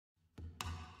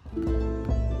Welcome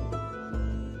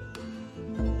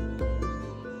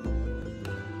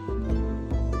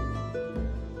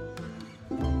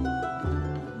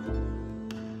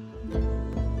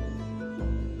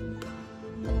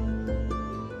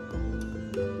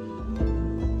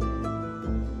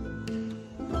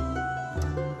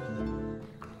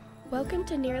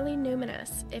to Nearly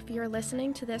Numinous. If you're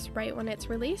listening to this right when it's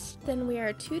released, then we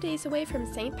are 2 days away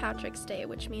from St. Patrick's Day,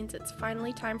 which means it's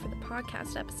finally time for the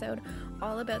podcast episode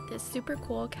all about this super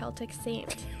cool Celtic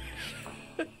saint.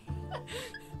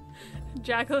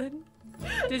 Jacqueline,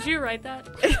 did you write that?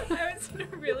 I was in a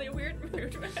really weird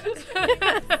mood,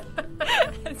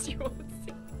 as you will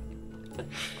see.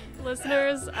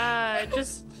 Listeners,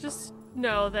 just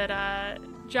know that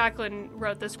Jacqueline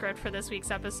wrote the script for this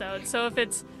week's episode, so if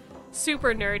it's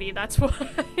super nerdy, that's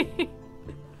why.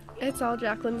 It's all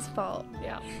Jacqueline's fault.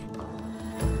 Yeah.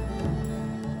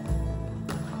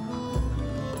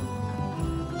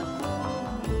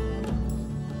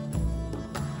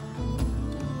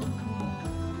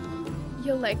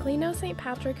 You'll likely know St.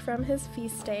 Patrick from his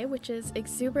feast day, which is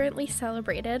exuberantly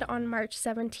celebrated on March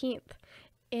 17th.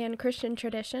 In Christian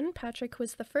tradition, Patrick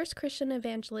was the first Christian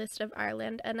evangelist of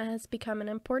Ireland and has become an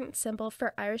important symbol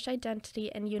for Irish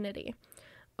identity and unity.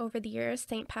 Over the years,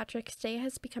 St. Patrick's Day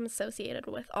has become associated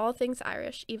with all things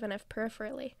Irish, even if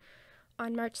peripherally.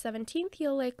 On March 17th,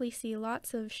 you'll likely see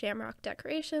lots of shamrock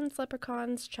decorations,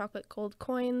 leprechauns, chocolate gold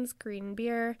coins, green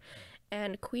beer,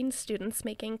 and Queen's students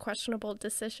making questionable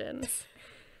decisions.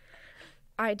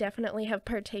 I definitely have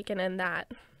partaken in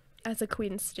that as a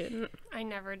Queen's student. I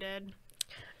never did.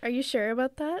 Are you sure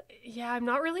about that? Yeah, I'm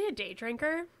not really a day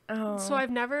drinker. Oh. So I've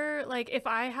never, if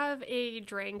I have a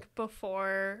drink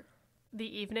before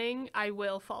the evening, I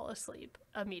will fall asleep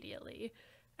immediately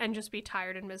and just be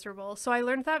tired and miserable. So I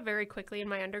learned that very quickly in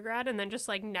my undergrad and then just,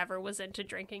 never was into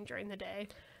drinking during the day.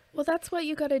 Well, that's what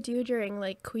you gotta do during,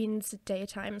 Queen's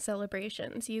daytime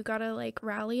celebrations. You gotta,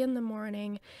 rally in the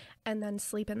morning and then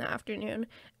sleep in the afternoon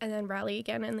and then rally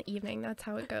again in the evening. That's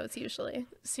how it goes usually.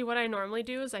 See, what I normally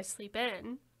do is I sleep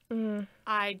in.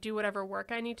 I do whatever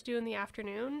work I need to do in the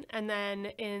afternoon, and then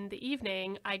in the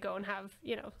evening, I go and have,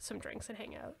 some drinks and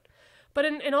hang out. But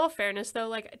in all fairness,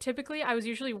 though, typically I was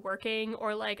usually working,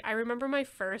 or, I remember my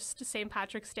first St.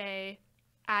 Patrick's Day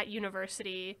at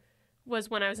university was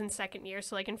when I was in second year.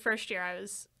 So, in first year, I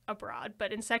was abroad,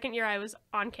 but in second year, I was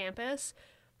on campus,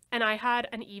 and I had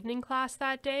an evening class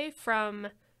that day from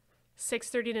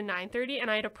 6:30 to 9:30,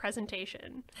 and I had a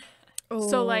presentation. Oh.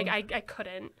 So, I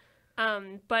couldn't.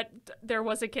 But there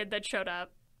was a kid that showed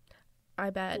up. I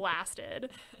bet.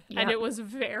 Blasted. Yep. And it was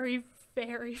very,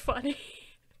 very funny.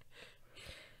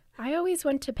 I always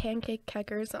went to pancake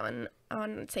keggers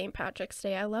on St. Patrick's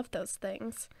Day. I love those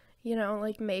things.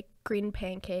 Make green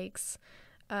pancakes,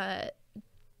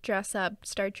 dress up,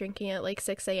 start drinking at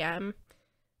 6 a.m.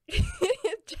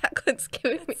 Jacqueline's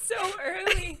giving me so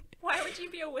early. Why would you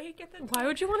be awake at the time? Why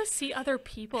would you want to see other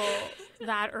people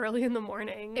that early in the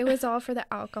morning? It was all for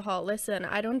the alcohol. Listen,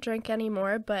 I don't drink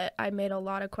anymore, but I made a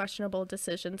lot of questionable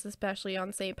decisions, especially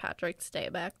on St. Patrick's Day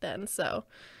back then. So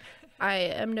I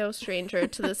am no stranger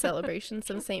to the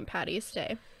celebrations of St. Patty's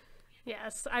Day.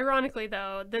 Yes. Ironically,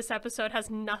 though, this episode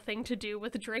has nothing to do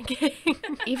with drinking.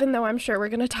 Even though I'm sure we're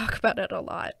going to talk about it a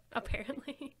lot.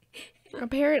 Apparently.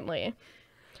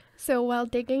 So while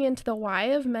digging into the why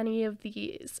of many of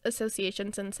these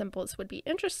associations and symbols would be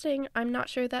interesting, I'm not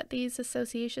sure that these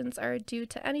associations are due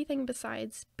to anything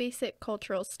besides basic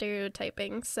cultural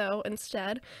stereotyping. So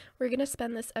instead, we're going to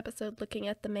spend this episode looking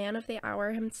at the man of the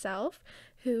hour himself,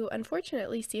 who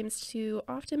unfortunately seems to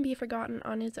often be forgotten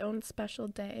on his own special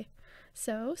day.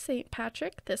 So, St.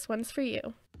 Patrick, this one's for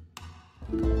you.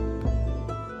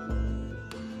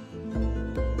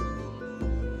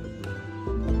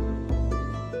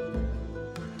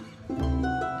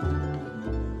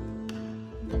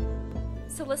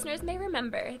 So listeners may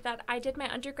remember that I did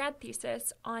my undergrad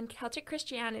thesis on Celtic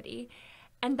Christianity,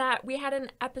 and that we had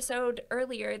an episode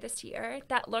earlier this year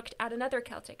that looked at another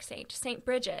Celtic saint, Saint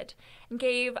Bridget, and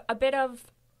gave a bit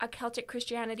of a Celtic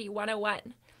Christianity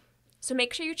 101. So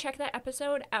make sure you check that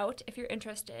episode out if you're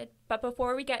interested. But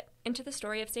before we get into the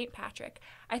story of St. Patrick,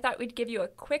 I thought we'd give you a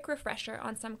quick refresher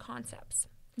on some concepts.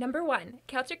 Number 1,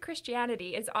 Celtic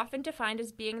Christianity is often defined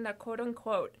as being the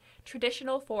quote-unquote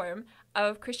traditional form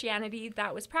of Christianity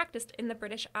that was practiced in the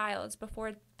British Isles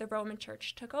before the Roman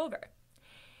Church took over.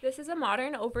 This is a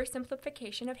modern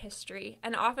oversimplification of history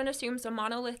and often assumes a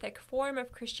monolithic form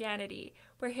of Christianity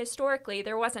where historically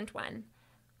there wasn't one.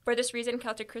 For this reason,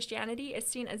 Celtic Christianity is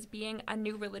seen as being a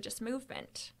new religious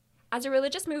movement. As a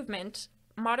religious movement,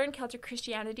 modern Celtic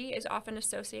Christianity is often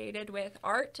associated with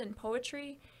art and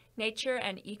poetry, nature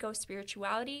and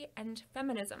eco-spirituality, and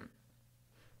feminism.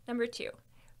 Number 2.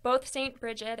 Both St.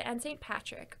 Bridget and St.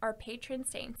 Patrick are patron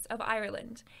saints of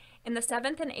Ireland. In the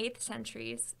 7th and 8th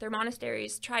centuries, their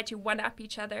monasteries tried to one-up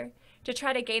each other to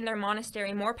try to gain their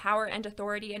monastery more power and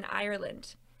authority in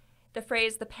Ireland. The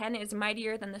phrase, "the pen is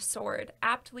mightier than the sword,"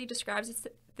 aptly describes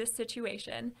this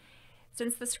situation,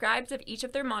 since the scribes of each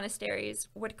of their monasteries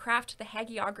would craft the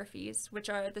hagiographies, which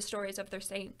are the stories of their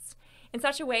saints, in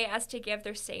such a way as to give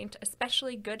their saint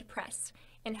especially good press,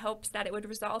 in hopes that it would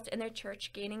result in their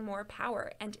church gaining more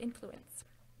power and influence.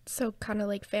 So kind of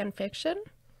like fan fiction?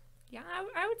 Yeah,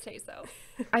 I would say so.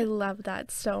 I love that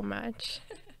so much.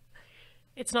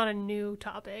 It's not a new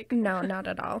topic. No, not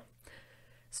at all.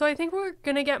 So I think we're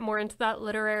going to get more into that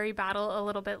literary battle a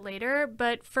little bit later,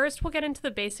 but first we'll get into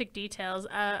the basic details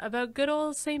about good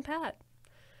old St. Pat.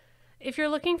 If you're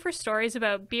looking for stories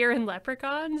about beer and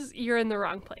leprechauns, you're in the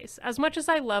wrong place. As much as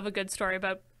I love a good story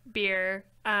about beer,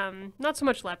 not so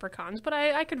much leprechauns, but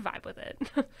I could vibe with it.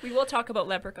 We will talk about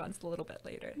leprechauns a little bit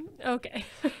later. Okay.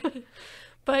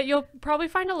 But you'll probably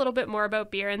find a little bit more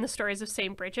about beer in the stories of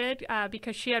St. Bridget,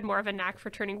 because she had more of a knack for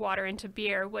turning water into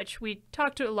beer, which we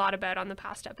talked a lot about on the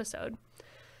past episode.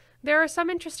 There are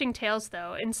some interesting tales,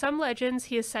 though. In some legends,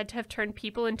 he is said to have turned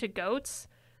people into goats,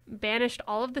 banished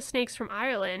all of the snakes from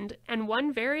Ireland, and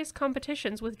won various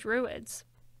competitions with druids.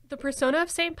 The persona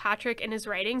of St. Patrick in his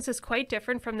writings is quite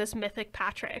different from this mythic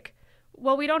Patrick.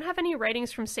 While we don't have any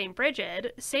writings from St.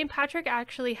 Bridget, St. Patrick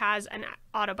actually has an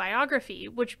autobiography,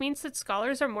 which means that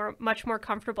scholars are much more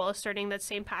comfortable asserting that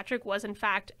St. Patrick was in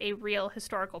fact a real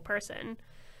historical person.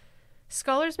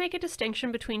 Scholars make a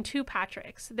distinction between two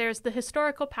Patricks. There's the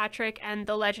historical Patrick and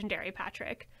the legendary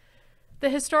Patrick. The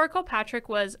historical Patrick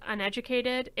was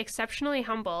uneducated, exceptionally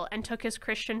humble, and took his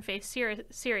Christian faith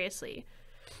seriously.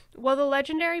 While the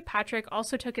legendary Patrick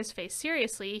also took his faith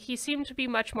seriously, he seemed to be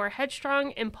much more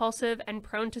headstrong, impulsive, and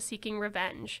prone to seeking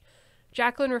revenge.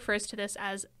 Jacqueline refers to this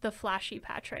as the flashy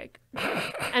Patrick.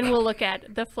 And we'll look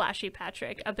at the flashy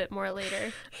Patrick a bit more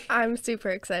later. I'm super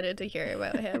excited to hear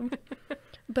about him.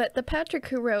 But the Patrick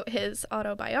who wrote his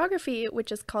autobiography,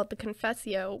 which is called the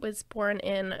Confessio, was born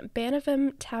in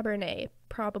Banavem Tabernay,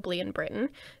 probably in Britain,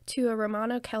 to a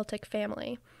Romano-Celtic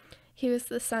family. He was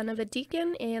the son of a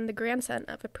deacon and the grandson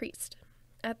of a priest.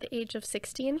 At the age of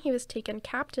 16, he was taken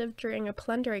captive during a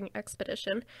plundering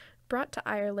expedition, brought to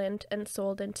Ireland, and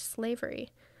sold into slavery.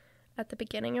 At the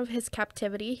beginning of his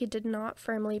captivity, he did not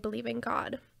firmly believe in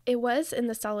God. It was in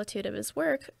the solitude of his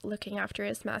work, looking after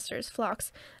his master's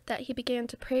flocks, that he began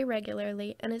to pray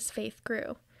regularly, and his faith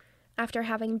grew. After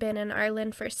having been in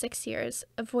Ireland for 6 years,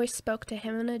 a voice spoke to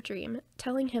him in a dream,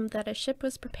 telling him that a ship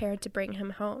was prepared to bring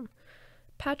him home.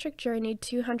 Patrick journeyed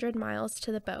 200 miles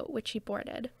to the boat, which he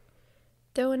boarded.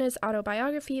 Though in his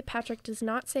autobiography, Patrick does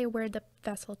not say where the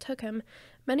vessel took him,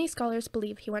 many scholars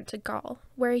believe he went to Gaul,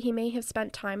 where he may have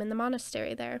spent time in the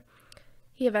monastery there.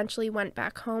 He eventually went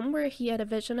back home, where he had a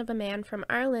vision of a man from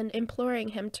Ireland imploring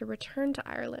him to return to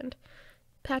Ireland.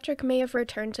 Patrick may have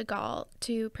returned to Gaul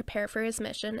to prepare for his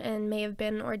mission and may have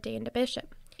been ordained a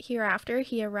bishop. Hereafter,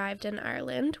 he arrived in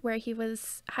Ireland, where he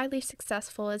was highly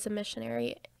successful as a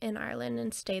missionary in Ireland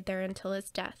and stayed there until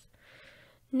his death.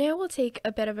 Now we'll take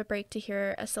a bit of a break to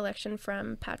hear a selection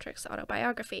from Patrick's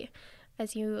autobiography.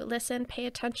 As you listen, pay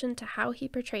attention to how he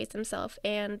portrays himself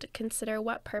and consider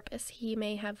what purpose he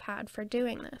may have had for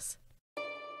doing this.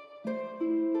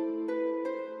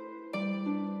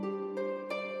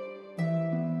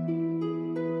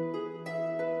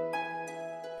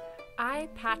 I,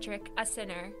 Patrick, a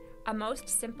sinner, a most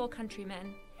simple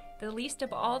countryman, the least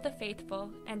of all the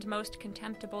faithful and most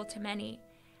contemptible to many,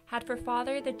 had for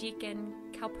father the deacon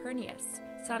Calpurnius,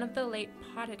 son of the late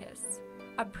Potitus,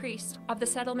 a priest of the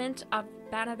settlement of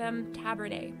Banavem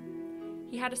Tabernay.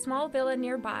 He had a small villa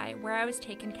nearby where I was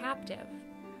taken captive.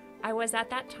 I was at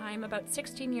that time about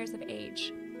 16 years of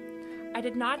age. I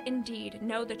did not indeed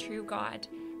know the true God,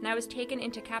 and I was taken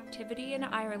into captivity in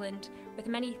Ireland with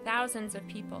many thousands of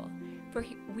people, for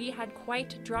we had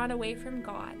quite drawn away from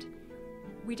God.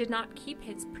 We did not keep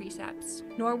his precepts,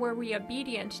 nor were we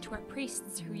obedient to our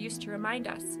priests who used to remind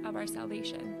us of our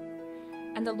salvation.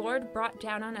 And the Lord brought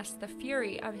down on us the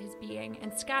fury of his being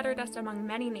and scattered us among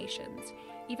many nations,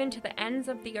 even to the ends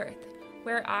of the earth,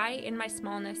 where I, in my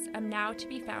smallness, am now to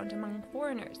be found among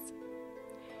foreigners.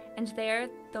 And there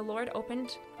the Lord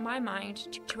opened my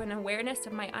mind to an awareness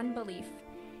of my unbelief,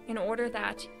 in order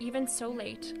that, even so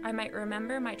late, I might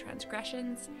remember my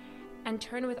transgressions and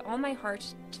turn with all my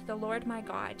heart to the Lord my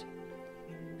God,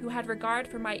 who had regard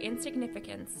for my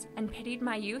insignificance and pitied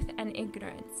my youth and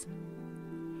ignorance.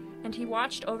 And he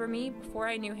watched over me before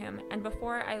I knew him and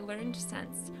before I learned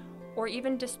sense, or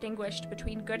even distinguished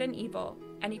between good and evil,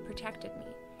 and he protected me,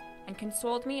 and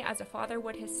consoled me as a father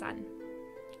would his son.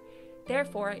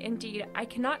 Therefore, indeed, I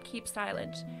cannot keep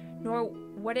silent, nor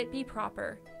would it be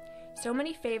proper. So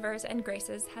many favors and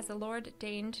graces has the Lord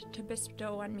deigned to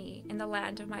bestow on me in the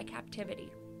land of my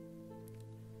captivity.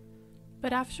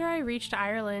 But after I reached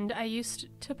Ireland, I used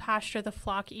to pasture the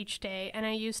flock each day, and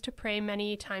I used to pray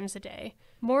many times a day.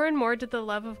 More and more did the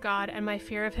love of God and my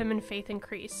fear of him and faith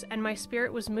increase, and my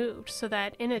spirit was moved, so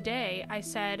that in a day I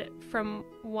said from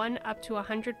 1 up to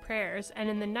 100 prayers, and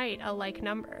in the night a like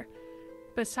number.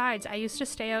 Besides, I used to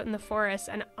stay out in the forest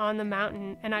and on the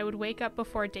mountain, and I would wake up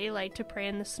before daylight to pray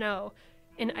in the snow,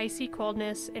 in icy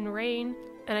coldness, in rain,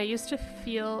 and I used to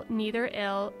feel neither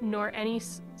ill nor any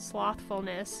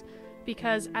slothfulness,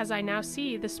 because, as I now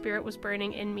see, the Spirit was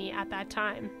burning in me at that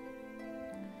time.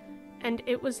 And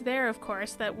it was there, of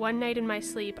course, that one night in my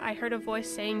sleep I heard a voice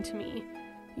saying to me,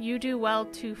 "You do well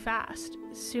to fast.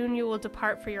 Soon you will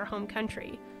depart for your home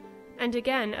country." And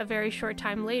again, a very short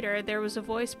time later, there was a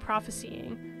voice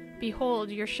prophesying,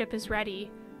 "Behold, your ship is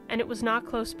ready." And it was not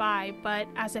close by, but,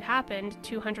 as it happened,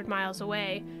 200 miles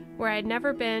away, where I had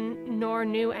never been nor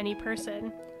knew any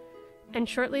person. And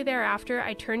shortly thereafter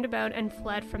I turned about and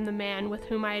fled from the man with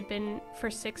whom I had been for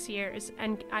 6 years,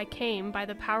 and I came by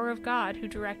the power of God who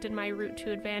directed my route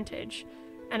to advantage,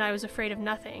 and I was afraid of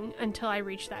nothing until I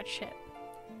reached that ship.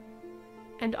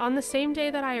 And on the same day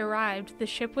that I arrived, the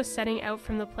ship was setting out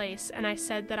from the place, and I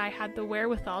said that I had the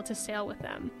wherewithal to sail with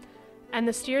them. And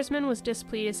the steersman was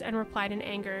displeased and replied in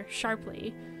anger,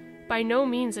 sharply, "By no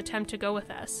means attempt to go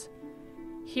with us."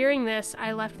 Hearing this,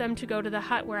 I left them to go to the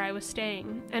hut where I was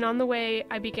staying, and on the way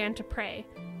I began to pray,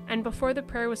 and before the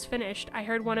prayer was finished, I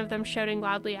heard one of them shouting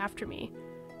loudly after me,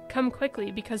 "Come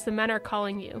quickly, because the men are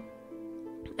calling you."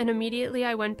 And immediately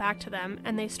I went back to them,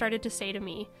 and they started to say to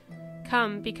me,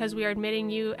 "Come, because we are admitting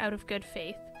you out of good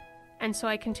faith." And so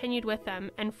I continued with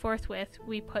them, and forthwith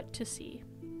we put to sea.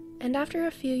 And after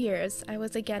a few years, I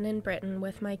was again in Britain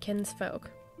with my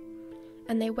kinsfolk.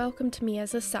 And they welcomed me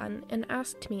as a son, and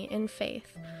asked me in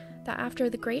faith that after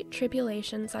the great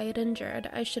tribulations I had endured,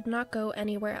 I should not go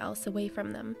anywhere else away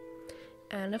from them.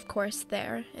 And of course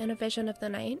there, in a vision of the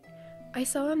night, I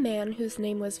saw a man whose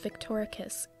name was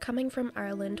Victoricus, coming from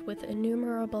Ireland with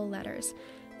innumerable letters,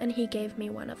 and he gave me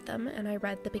one of them, and I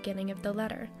read the beginning of the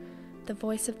letter, the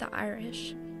voice of the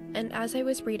Irish. And as I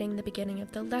was reading the beginning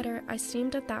of the letter, I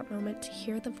seemed at that moment to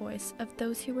hear the voice of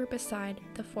those who were beside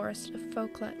the forest of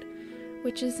Foclut,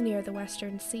 which is near the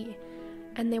western sea,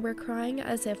 and they were crying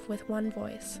as if with one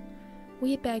voice,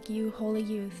 "We beg you, holy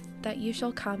youth, that you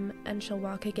shall come and shall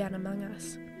walk again among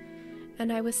us."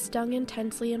 And I was stung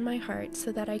intensely in my heart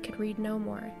so that I could read no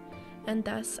more, and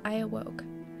thus I awoke.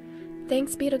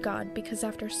 Thanks be to God, because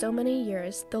after so many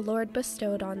years the Lord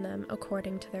bestowed on them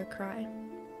according to their cry.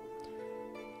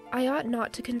 I ought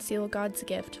not to conceal God's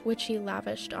gift, which he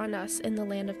lavished on us in the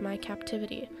land of my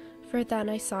captivity, for then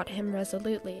I sought him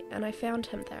resolutely, and I found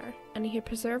him there, and he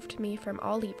preserved me from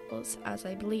all evils, as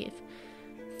I believe,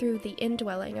 through the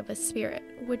indwelling of his Spirit,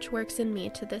 which works in me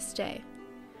to this day.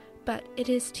 But it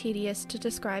is tedious to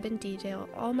describe in detail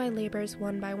all my labors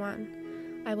one by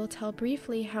one. I will tell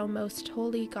briefly how most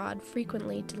holy God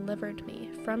frequently delivered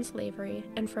me from slavery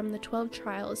and from the 12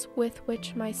 trials with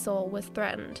which my soul was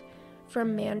threatened,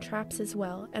 from man-traps as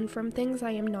well, and from things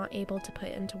I am not able to put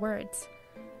into words.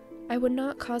 I would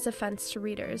not cause offense to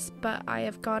readers, but I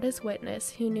have God as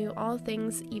witness, who knew all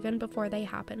things even before they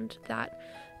happened, that,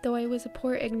 though I was a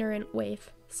poor ignorant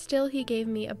waif, still he gave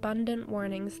me abundant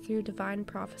warnings through divine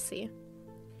prophecy.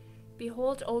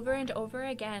 Behold, over and over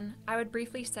again, I would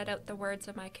briefly set out the words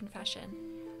of my confession.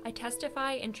 I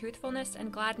testify in truthfulness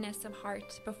and gladness of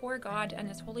heart before God and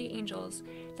his holy angels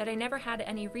that I never had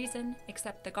any reason,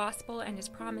 except the gospel and his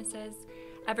promises,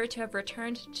 ever to have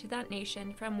returned to that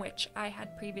nation from which I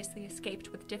had previously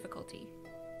escaped with difficulty.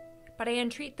 But I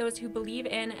entreat those who believe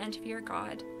in and fear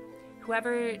God,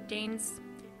 whoever deigns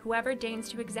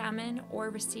to examine or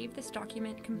receive this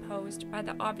document composed by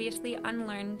the obviously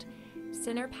unlearned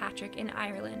sinner Patrick in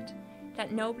Ireland,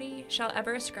 that nobody shall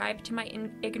ever ascribe to my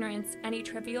ignorance any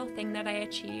trivial thing that I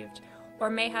achieved or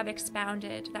may have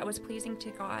expounded that was pleasing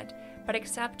to God, but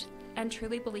accept and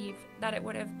truly believe that it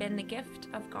would have been the gift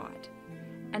of God.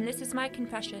 And this is my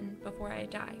confession before I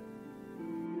die.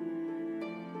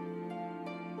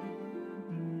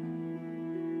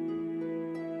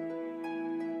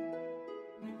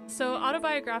 So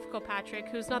autobiographical Patrick,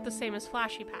 who's not the same as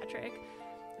flashy Patrick,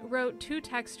 wrote 2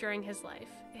 texts during his life.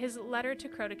 His letter to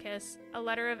Croticus, a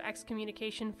letter of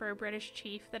excommunication for a British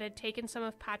chief that had taken some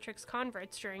of Patrick's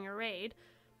converts during a raid,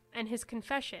 and his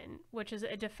confession, which is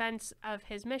a defense of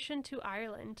his mission to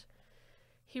Ireland.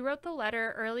 He wrote the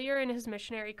letter earlier in his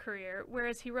missionary career,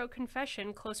 whereas he wrote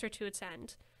Confession closer to its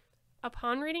end.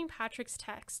 Upon reading Patrick's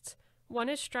texts, one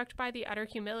is struck by the utter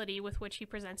humility with which he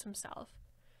presents himself.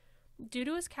 Due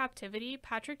to his captivity,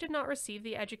 Patrick did not receive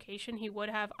the education he would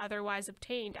have otherwise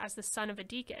obtained as the son of a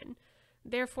deacon.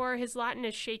 Therefore, his Latin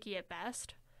is shaky at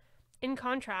best. In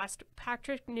contrast,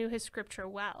 Patrick knew his scripture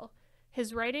well.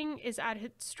 His writing is at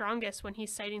its strongest when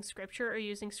he's citing scripture or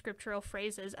using scriptural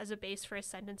phrases as a base for his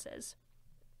sentences.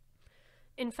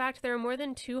 In fact, there are more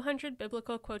than 200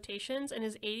 biblical quotations in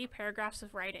his 80 paragraphs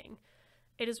of writing.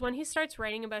 It is when he starts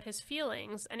writing about his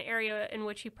feelings, an area in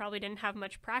which he probably didn't have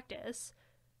much practice,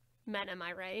 men, am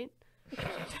I right?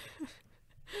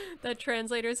 that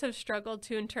translators have struggled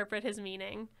to interpret his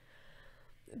meaning.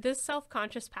 This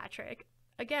self-conscious Patrick,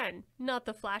 again, not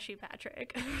the flashy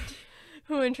Patrick,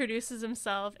 who introduces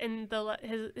himself in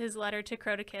his letter to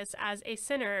Croticus as a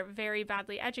sinner very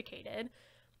badly educated,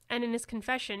 and in his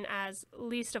confession as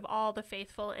least of all the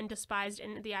faithful and despised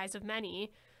in the eyes of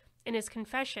many, in his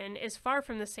confession is far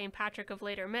from the same Patrick of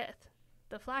later myth,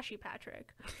 the flashy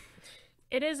Patrick.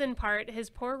 It is, in part, his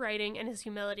poor writing and his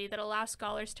humility that allow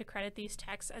scholars to credit these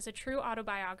texts as a true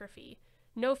autobiography.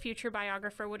 No future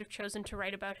biographer would have chosen to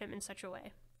write about him in such a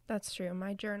way. That's true.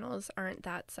 My journals aren't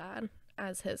that sad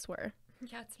as his were.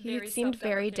 Yeah, it's He seemed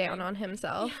very down on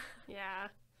himself. Yeah.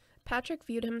 Patrick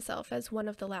viewed himself as one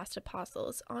of the last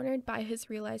apostles, honored by his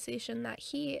realization that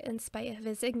he, in spite of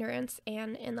his ignorance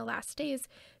and in the last days,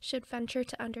 should venture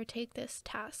to undertake this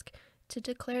task, to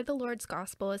declare the Lord's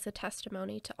gospel as a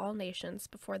testimony to all nations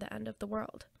before the end of the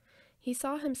world. He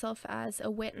saw himself as a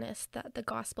witness that the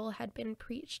gospel had been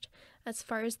preached, as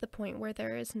far as the point where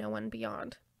there is no one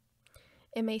beyond.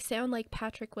 It may sound like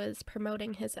Patrick was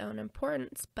promoting his own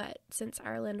importance, but since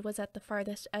Ireland was at the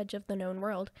farthest edge of the known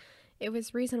world, it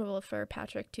was reasonable for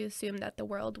Patrick to assume that the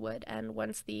world would end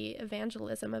once the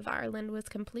evangelism of Ireland was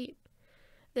complete.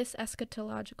 This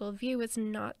eschatological view was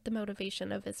not the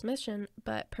motivation of his mission,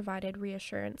 but provided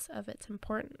reassurance of its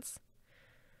importance.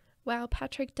 While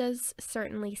Patrick does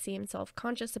certainly seem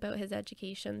self-conscious about his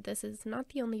education, this is not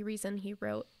the only reason he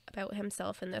wrote about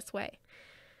himself in this way.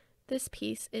 This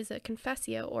piece is a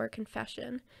confessio or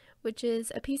confession, which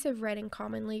is a piece of writing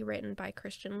commonly written by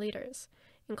Christian leaders,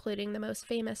 including the most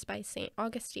famous by St.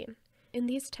 Augustine. In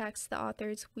these texts, the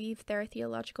authors weave their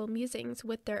theological musings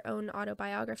with their own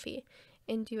autobiography.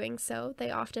 In doing so,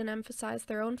 they often emphasize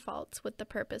their own faults with the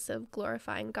purpose of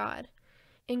glorifying God.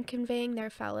 In conveying their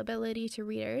fallibility to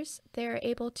readers, they are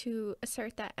able to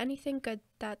assert that anything good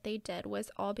that they did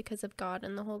was all because of God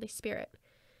and the Holy Spirit.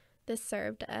 This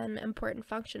served an important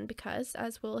function because,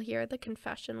 as we'll hear, the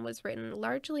confession was written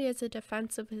largely as a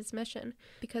defense of his mission,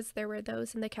 because there were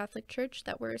those in the Catholic Church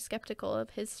that were skeptical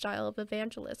of his style of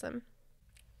evangelism.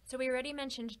 So we already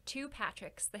mentioned two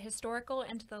Patricks, the historical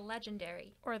and the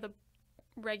legendary. Or the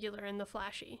regular and the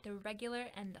flashy. The regular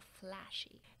and the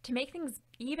flashy. To make things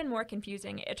even more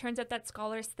confusing, it turns out that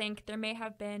scholars think there may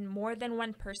have been more than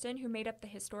one person who made up the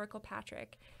historical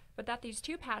Patrick, but that these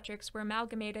two Patricks were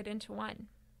amalgamated into one.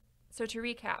 So to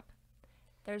recap,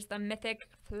 there's the mythic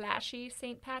flashy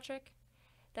St. Patrick,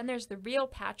 then there's the real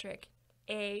Patrick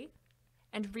A,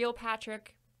 and real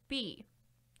Patrick B.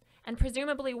 And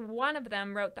presumably one of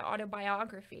them wrote the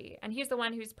autobiography, and he's the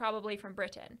one who's probably from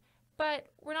Britain. But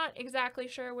we're not exactly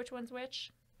sure which one's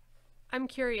which. I'm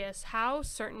curious, how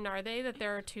certain are they that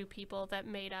there are two people that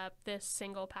made up this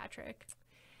single Patrick?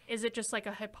 Is it just like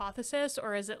a hypothesis,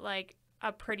 or is it like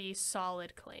a pretty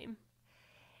solid claim?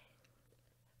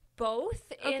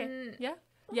 Both Okay. Yeah.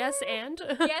 Yes, and?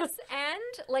 Yes,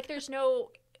 and like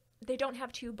they don't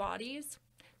have two bodies,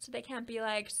 so they can't be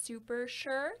like super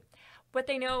sure. What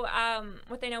they know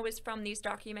is from these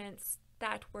documents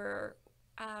that were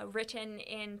written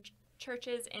in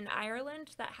churches in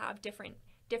Ireland that have different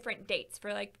dates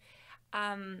for like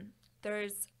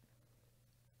there's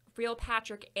real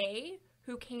Patrick A,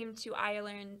 who came to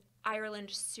Ireland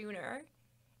sooner,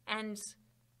 and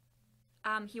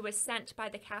he was sent by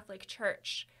the Catholic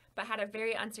Church but had a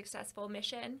very unsuccessful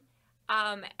mission,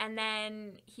 and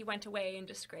then he went away in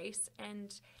disgrace,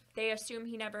 and they assume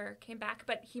he never came back,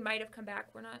 but he might have come back.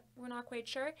 We're not quite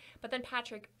sure. But then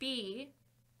Patrick B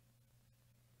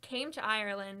came to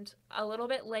Ireland a little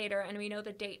bit later, and we know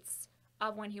the dates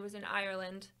of when he was in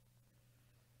Ireland.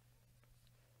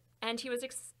 And he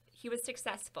was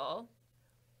successful,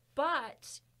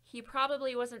 but he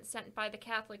probably wasn't sent by the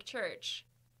Catholic Church.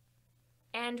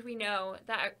 And we know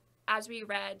that, as we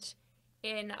read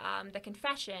in the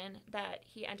confession, that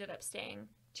he ended up staying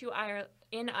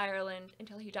in Ireland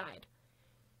until he died.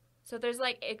 So there's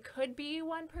it could be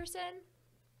one person,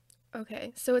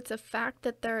 Okay, so it's a fact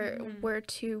that there were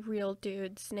two real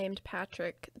dudes named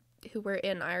Patrick who were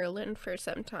in Ireland for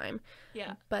some time.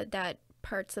 Yeah. But that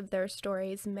parts of their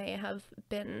stories may have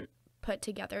been put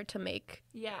together to make...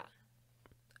 Yeah.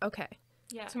 Okay.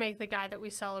 Yeah. To make the guy that we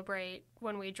celebrate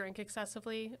when we drink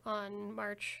excessively on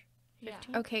March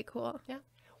 15th. Okay, cool. Yeah.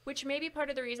 Which may be part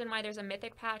of the reason why there's a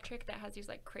mythic Patrick that has these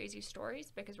like crazy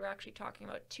stories, because we're actually talking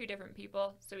about two different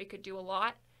people, so we could do a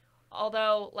lot.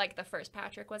 Although like the first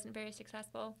Patrick wasn't very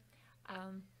successful.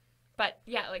 But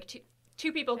yeah, like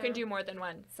two people can do more than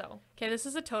one, so. Okay, this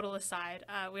is a total aside.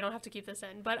 We don't have to keep this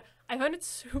in, but I find it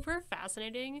super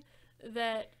fascinating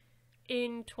that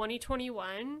in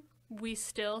 2021, we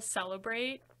still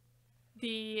celebrate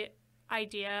the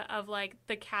idea of like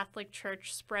the Catholic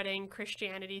Church spreading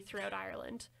Christianity throughout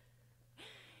Ireland.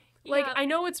 Like, Yeah. I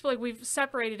know it's like we've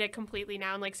separated it completely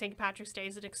now, and like St. Patrick's Day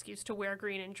is an excuse to wear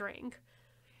green and drink.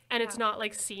 And it's not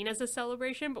like seen as a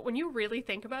celebration, but when you really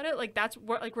think about it,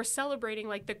 like we're celebrating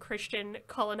like the Christian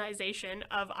colonization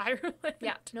of Ireland.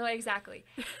 Yeah, no, exactly.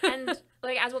 And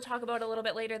like as we'll talk about a little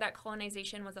bit later, that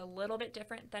colonization was a little bit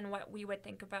different than what we would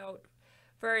think about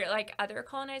for like other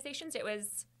colonizations. It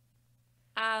was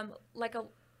like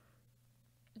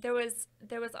there was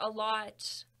a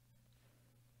lot,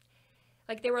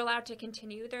 like they were allowed to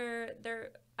continue their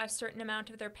a certain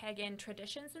amount of their pagan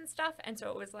traditions and stuff, and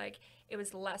so it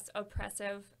was less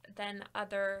oppressive than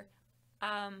other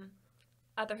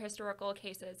historical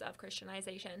cases of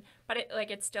Christianization. But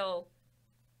it's still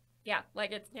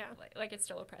it's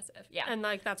still oppressive. Yeah, And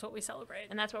like that's what we celebrate.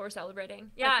 and that's what we're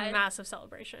celebrating. Yeah, Yeah, massive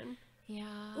celebration.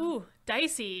 yeah. Ooh,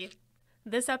 dicey.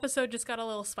 This episode just got a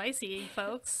little spicy,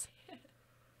 folks.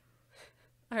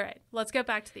 All right, let's get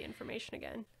back to the information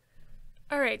again.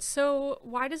 All right, so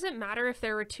why does it matter if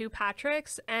there were two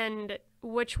Patricks and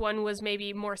which one was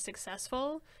maybe more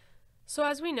successful? So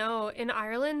as we know, in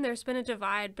Ireland, there's been a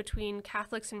divide between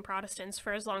Catholics and Protestants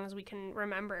for as long as we can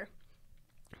remember.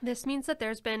 This means that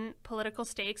there's been political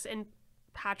stakes in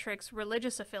Patrick's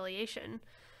religious affiliation.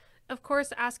 Of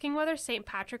course, asking whether St.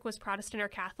 Patrick was Protestant or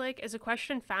Catholic is a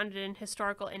question founded in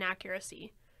historical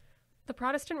inaccuracy. The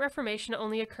Protestant Reformation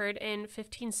only occurred in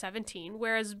 1517,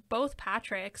 whereas both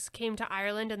Patricks came to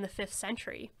Ireland in the 5th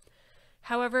century.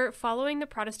 However, following the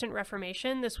Protestant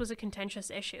Reformation, this was a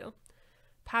contentious issue.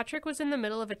 Patrick was in the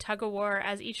middle of a tug-of-war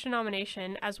as each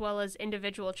denomination, as well as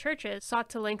individual churches, sought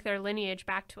to link their lineage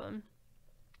back to him.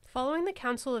 Following the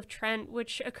Council of Trent,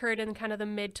 which occurred in kind of the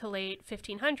mid to late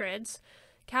 1500s,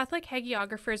 Catholic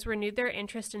hagiographers renewed their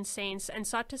interest in saints and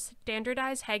sought to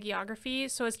standardize hagiography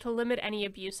so as to limit any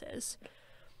abuses.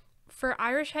 For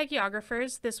Irish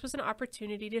hagiographers, this was an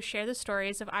opportunity to share the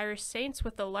stories of Irish saints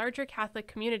with the larger Catholic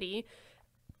community,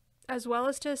 as well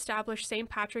as to establish St.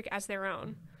 Patrick as their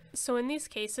own. So in these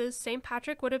cases, St.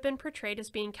 Patrick would have been portrayed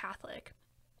as being Catholic.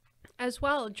 As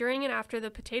well, during and after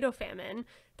the potato famine,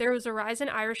 there was a rise in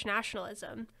Irish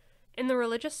nationalism. In the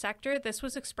religious sector, this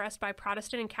was expressed by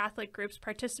Protestant and Catholic groups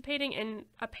participating in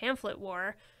a pamphlet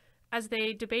war as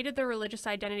they debated the religious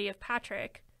identity of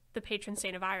Patrick, the patron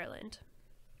saint of Ireland.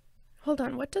 Hold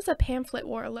on, what does a pamphlet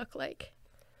war look like?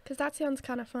 Because that sounds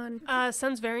kind of fun.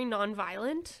 Sounds very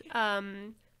non-violent.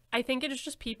 I think it is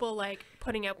just people like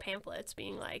putting out pamphlets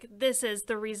being like, this is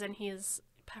the reason he's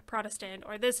Protestant,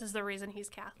 or this is the reason he's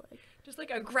Catholic. Just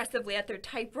like aggressively at their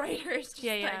typewriters. Just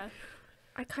Yeah.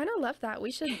 I kind of love that.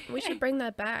 We should bring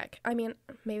that back. I mean,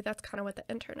 maybe that's kind of what the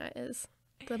internet is.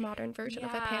 The modern version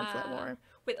of a pamphlet war.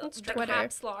 With the Twitter.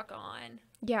 caps lock on.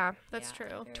 Yeah, That's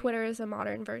true. Twitter is a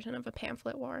modern version of a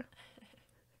pamphlet war.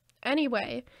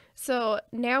 Anyway, so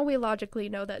now we logically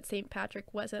know that St.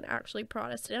 Patrick wasn't actually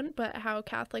Protestant, but how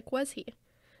Catholic was he?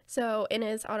 So in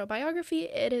his autobiography,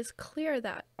 it is clear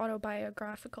that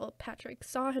autobiographical Patrick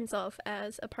saw himself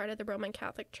as a part of the Roman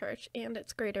Catholic Church and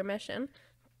its greater mission.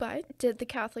 But did the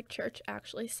Catholic Church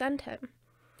actually send him?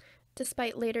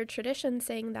 Despite later tradition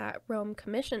saying that Rome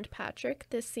commissioned Patrick,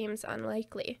 this seems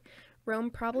unlikely. Rome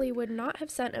probably would not have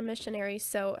sent a missionary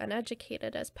so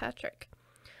uneducated as Patrick.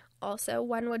 Also,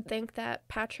 one would think that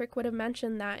Patrick would have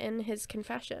mentioned that in his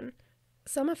confession.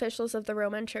 Some officials of the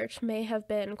Roman Church may have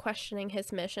been questioning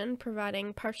his mission,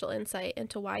 providing partial insight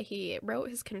into why he wrote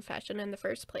his confession in the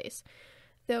first place.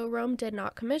 Though Rome did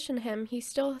not commission him, he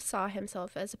still saw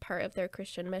himself as a part of their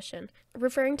Christian mission,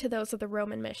 referring to those of the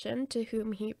Roman mission to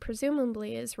whom he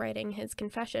presumably is writing his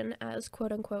confession as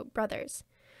quote-unquote brothers.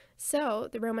 So,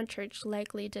 the Roman Church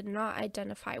likely did not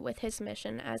identify with his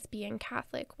mission as being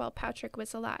Catholic while Patrick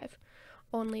was alive.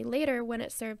 Only later, when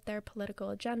it served their political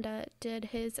agenda, did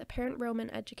his apparent Roman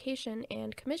education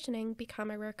and commissioning become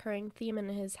a recurring theme in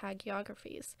his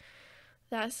hagiographies.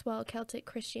 Thus, while Celtic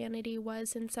Christianity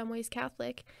was in some ways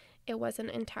Catholic, it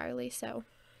wasn't entirely so.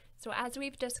 So as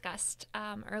we've discussed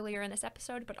earlier in this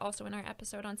episode, but also in our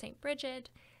episode on St. Bridget,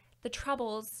 the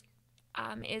Troubles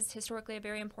is historically a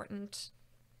very important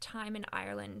time in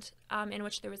Ireland in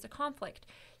which there was a conflict.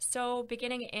 So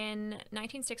beginning in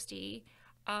 1960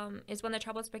 is when the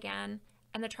Troubles began,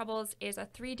 and the Troubles is a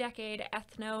 3-decade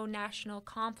ethno-national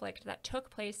conflict that took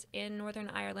place in Northern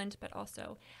Ireland, but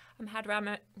also had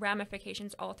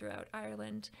ramifications all throughout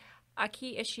Ireland. A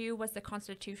key issue was the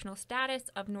constitutional status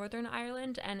of Northern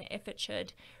Ireland and if it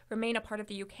should remain a part of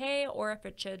the UK or if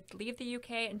it should leave the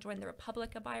UK and join the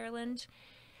Republic of Ireland.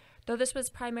 Though this was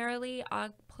primarily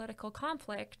a political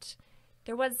conflict,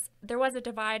 there was a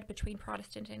divide between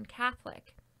Protestant and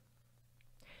Catholic.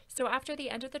 So after the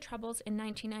end of the Troubles in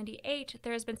 1998,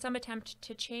 there has been some attempt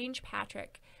to change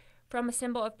Patrick from a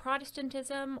symbol of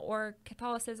Protestantism or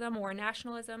Catholicism or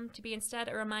nationalism to be instead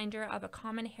a reminder of a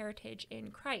common heritage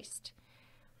in Christ.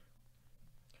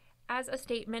 As a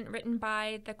statement written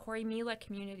by the Corrymeela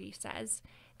community says,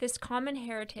 this common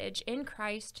heritage in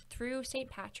Christ through St.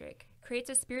 Patrick creates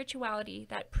a spirituality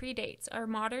that predates our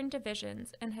modern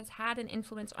divisions and has had an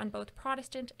influence on both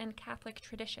Protestant and Catholic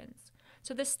traditions.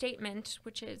 So this statement,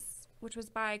 which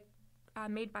was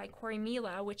made by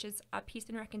Corrymeela, which is a peace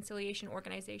and reconciliation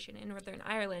organization in Northern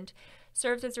Ireland,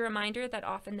 serves as a reminder that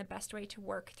often the best way to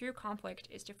work through conflict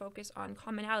is to focus on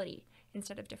commonality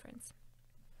instead of difference.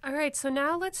 All right, so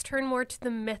now let's turn more to the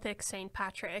mythic St.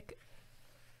 Patrick,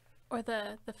 or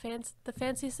the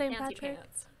fancy St. Patrick,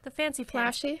 Pants. the fancy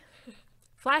pants.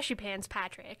 Flashy pants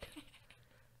Patrick.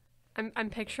 I'm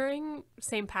picturing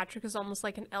St. Patrick as almost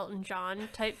like an Elton John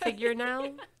type figure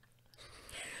now.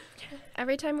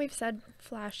 Every time we've said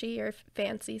flashy or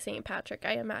fancy St. Patrick,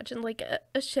 I imagine like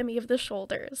a shimmy of the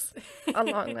shoulders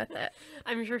along with it.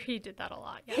 I'm sure he did that a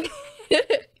lot, yeah.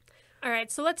 All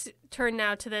right, so let's turn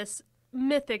now to this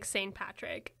mythic St.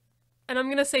 Patrick. And I'm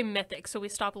going to say mythic so we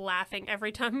stop laughing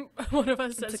every time one of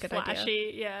us says flashy.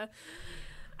 Idea.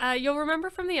 Yeah. You'll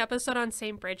remember from the episode on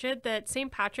St. Bridget that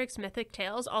St. Patrick's mythic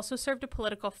tales also served a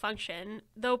political function,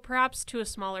 though perhaps to a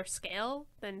smaller scale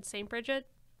than St. Bridget.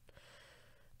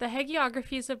 The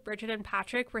hagiographies of Bridget and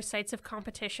Patrick were sites of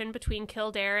competition between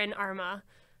Kildare and Armagh,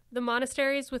 the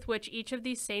monasteries with which each of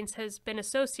these saints has been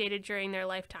associated during their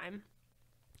lifetime.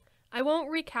 I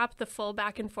won't recap the full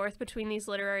back and forth between these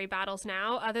literary battles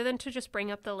now, other than to just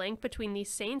bring up the link between these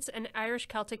saints and Irish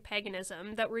Celtic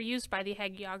paganism that were used by the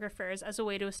hagiographers as a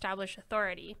way to establish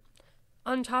authority.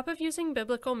 On top of using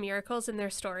biblical miracles in their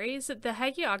stories, the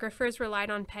hagiographers relied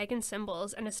on pagan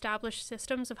symbols and established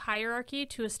systems of hierarchy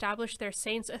to establish their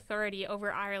saints' authority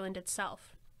over Ireland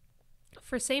itself.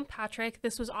 For St. Patrick,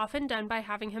 this was often done by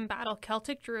having him battle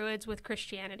Celtic druids with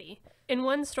Christianity. In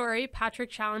one story, Patrick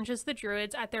challenges the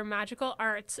druids at their magical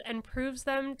arts and proves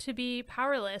them to be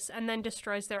powerless and then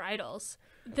destroys their idols.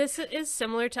 This is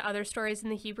similar to other stories in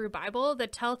the Hebrew Bible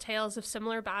that tell tales of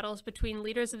similar battles between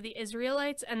leaders of the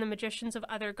Israelites and the magicians of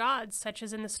other gods, such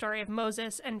as in the story of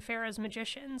Moses and Pharaoh's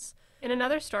magicians. In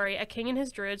another story, a king and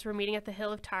his druids were meeting at the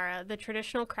Hill of Tara, the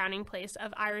traditional crowning place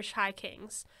of Irish high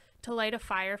kings, to light a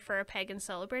fire for a pagan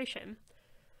celebration.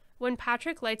 When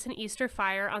Patrick lights an Easter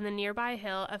fire on the nearby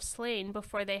hill of Slane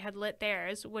before they had lit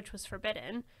theirs, which was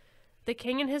forbidden, the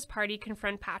king and his party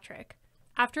confront Patrick.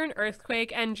 After an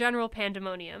earthquake and general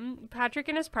pandemonium, Patrick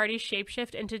and his party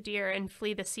shapeshift into deer and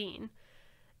flee the scene.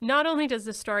 Not only does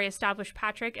the story establish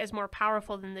Patrick as more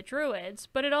powerful than the Druids,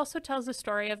 but it also tells the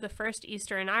story of the first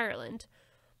Easter in Ireland.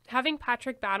 Having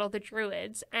Patrick battle the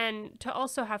Druids, and to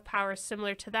also have powers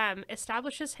similar to them,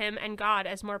 establishes him and God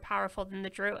as more powerful than the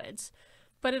Druids,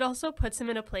 but it also puts him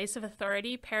in a place of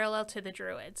authority parallel to the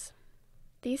Druids.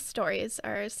 These stories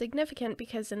are significant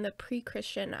because in the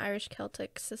pre-Christian Irish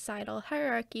Celtic societal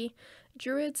hierarchy,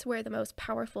 Druids were the most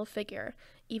powerful figure,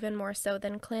 even more so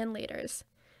than clan leaders.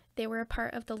 They were a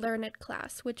part of the learned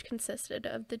class, which consisted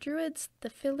of the Druids, the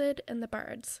Fillid, and the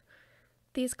Bards.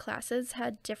 These classes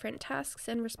had different tasks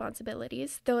and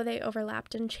responsibilities, though they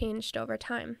overlapped and changed over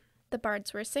time. The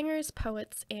Bards were singers,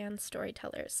 poets, and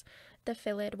storytellers. The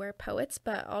Fillid were poets,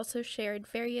 but also shared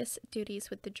various duties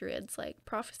with the Druids like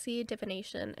prophecy,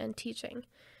 divination, and teaching.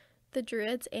 The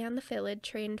Druids and the Fillid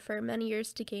trained for many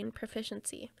years to gain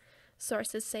proficiency.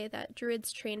 Sources say that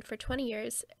Druids trained for 20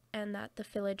 years and that the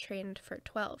Fillid trained for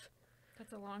 12.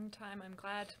 That's a long time. I'm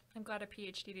glad a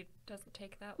PhD doesn't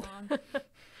take that long.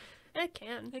 It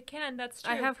can. It can, that's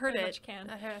true. I have heard Very it. much can.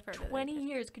 I have heard 20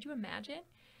 years, could you imagine?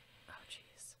 Oh,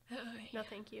 jeez. No,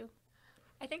 thank you.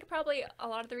 I think probably a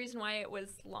lot of the reason why it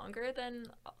was longer than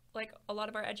like a lot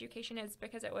of our education is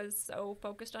because it was so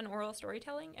focused on oral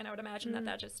storytelling, and I would imagine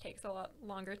that just takes a lot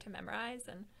longer to memorize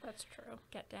and that's true.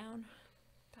 get down.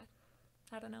 But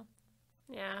I don't know.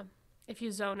 Yeah. If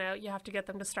you zone out, you have to get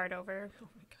them to start over. Oh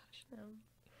my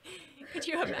gosh. Could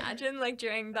you imagine, like,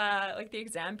 during the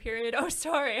exam period? Oh,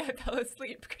 sorry, I fell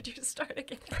asleep. Could you start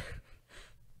again?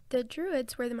 The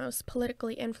Druids were the most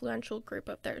politically influential group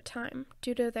of their time.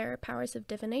 Due to their powers of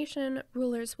divination,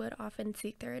 rulers would often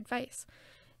seek their advice.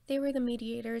 They were the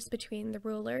mediators between the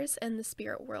rulers and the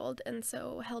spirit world, and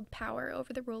so held power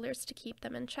over the rulers to keep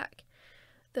them in check.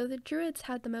 Though the Druids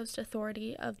had the most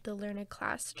authority of the learned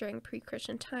class during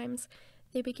pre-Christian times,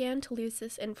 they began to lose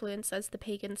this influence as the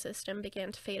pagan system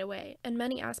began to fade away, and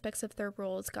many aspects of their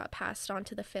roles got passed on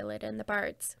to the Fillid and the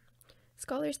bards.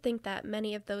 Scholars think that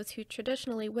many of those who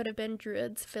traditionally would have been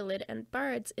Druids, Fillid, and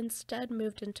bards instead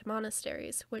moved into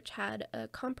monasteries, which had a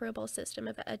comparable system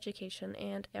of education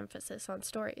and emphasis on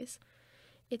stories.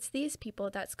 It's these people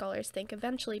that scholars think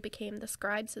eventually became the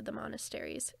scribes of the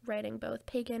monasteries, writing both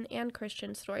pagan and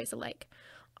Christian stories alike,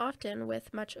 often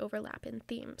with much overlap in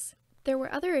themes. There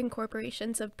were other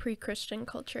incorporations of pre-Christian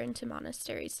culture into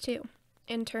monasteries too.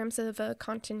 In terms of a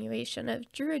continuation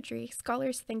of Druidry,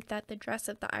 scholars think that the dress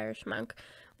of the Irish monk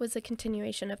was a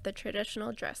continuation of the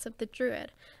traditional dress of the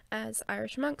Druid, as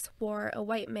Irish monks wore a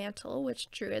white mantle, which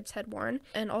Druids had worn,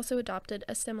 and also adopted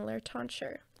a similar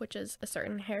tonsure, which is a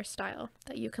certain hairstyle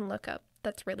that you can look up.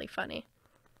 That's really funny.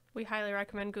 We highly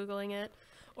recommend Googling it.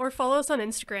 Or follow us on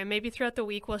Instagram. Maybe throughout the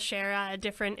week we'll share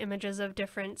different images of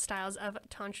different styles of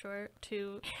tonsure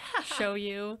to show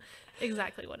you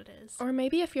exactly what it is. Or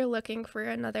maybe if you're looking for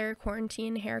another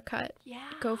quarantine haircut,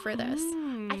 go for this.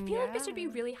 I feel like this would be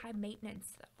really high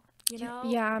maintenance, though. You know?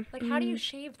 Yeah. Like, how do you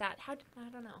shave that? I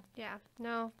don't know. Yeah,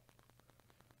 no.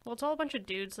 Well, it's all a bunch of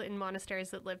dudes in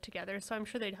monasteries that live together, so I'm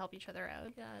sure they'd help each other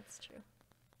out. Yeah, that's true.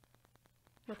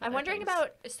 with I'm other wondering things.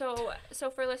 about, so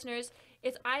for listeners,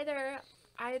 it's either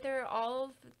all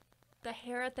of the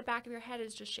hair at the back of your head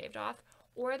is just shaved off,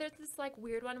 or there's this like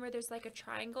weird one where there's like a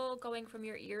triangle going from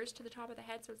your ears to the top of the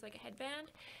head, so it's like a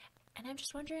headband. And I'm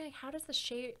just wondering, like, how does the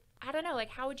shave? I don't know, like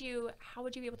how would you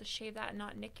be able to shave that and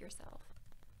not nick yourself?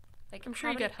 Like, I'm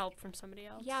sure you get help from somebody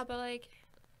else. Yeah, but like,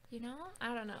 you know,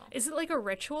 I don't know. Is it like a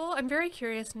ritual? I'm very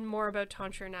curious more about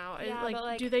tonsure now. Yeah, like, but,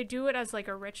 like, do they do it as like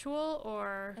a ritual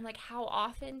or? And like, how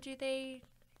often do they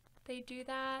do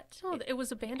that? No, it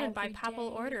was abandoned by every papal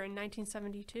day. order in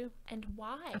 1972. And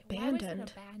why? Abandoned. Why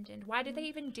was it abandoned? Why did they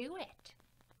even do it?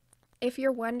 If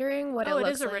you're wondering what it Oh, it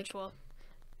looks is a like, ritual.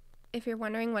 if you're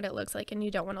wondering what it looks like and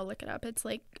you don't want to look it up, it's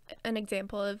like an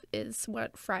example of is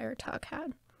what Friar Tuck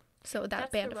had. So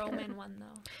That's band the of hair. Roman one,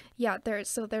 though. Yeah,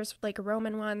 there's like a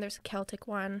Roman one, there's a Celtic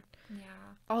one, Yeah.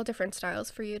 all different styles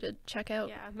for you to check out.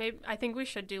 Yeah, maybe I think we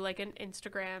should do like an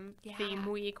Instagram theme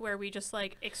week where we just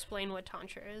like explain what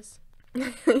tonsure is.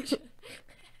 I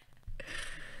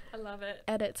love it.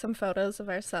 Edit some photos of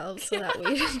ourselves so that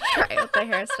we try out the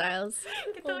hairstyles.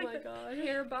 Get the, like, god,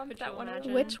 hair bump. Could That you one.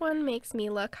 imagine? Which one makes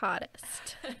me look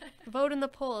hottest? Vote in the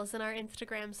polls in our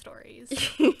Instagram stories.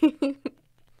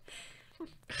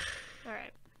 All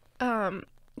right.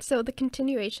 So the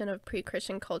continuation of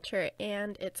pre-Christian culture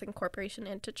and its incorporation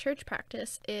into church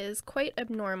practice is quite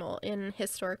abnormal in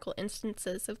historical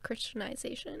instances of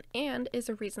Christianization, and is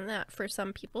a reason that, for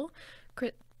some people,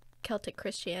 Celtic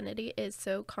Christianity is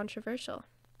so controversial.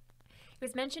 It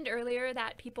was mentioned earlier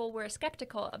that people were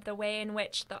skeptical of the way in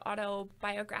which the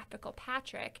autobiographical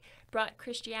Patrick brought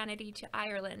Christianity to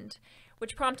Ireland,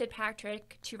 which prompted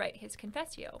Patrick to write his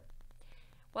Confessio.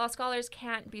 While scholars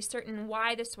can't be certain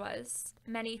why this was,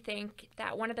 many think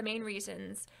that one of the main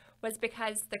reasons was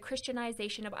because the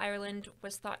Christianization of Ireland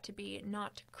was thought to be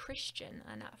not Christian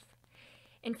enough.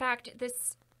 In fact,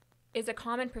 this is a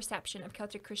common perception of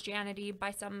Celtic Christianity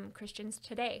by some Christians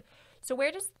today. So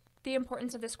where does the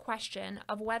importance of this question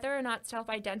of whether or not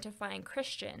self-identifying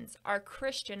Christians are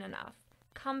Christian enough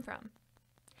come from?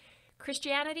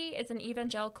 Christianity is an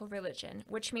evangelical religion,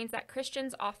 which means that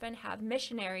Christians often have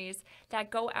missionaries that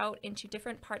go out into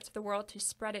different parts of the world to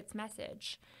spread its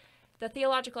message. The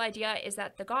theological idea is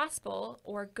that the gospel,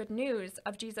 or good news,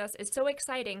 of Jesus is so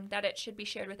exciting that it should be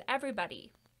shared with everybody.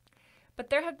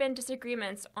 But there have been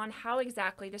disagreements on how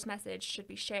exactly this message should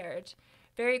be shared.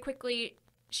 Very quickly,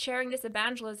 sharing this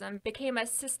evangelism became a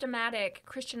systematic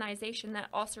Christianization that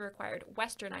also required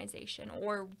Westernization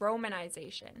or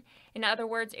Romanization. In other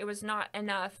words, it was not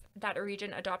enough that a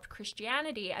region adopt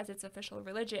Christianity as its official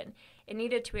religion. It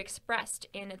needed to be expressed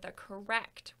in the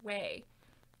correct way.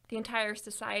 The entire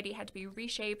society had to be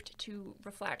reshaped to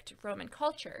reflect Roman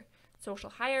culture. Social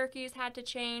hierarchies had to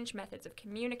change, methods of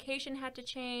communication had to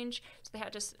change, so they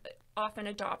had to often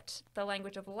adopt the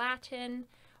language of Latin,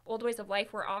 Old ways of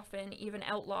life were often even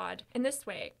outlawed. In this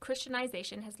way,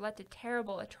 Christianization has led to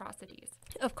terrible atrocities.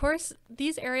 Of course,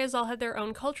 these areas all had their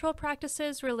own cultural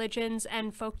practices, religions,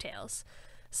 and folktales.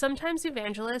 Sometimes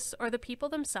evangelists or the people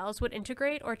themselves would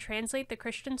integrate or translate the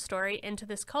Christian story into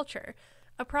this culture,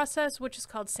 a process which is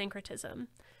called syncretism.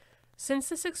 Since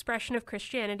this expression of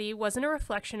Christianity wasn't a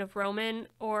reflection of Roman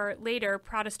or later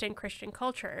Protestant Christian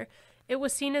culture, it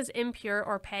was seen as impure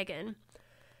or pagan.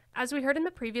 As we heard in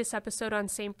the previous episode on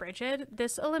St. Bridget,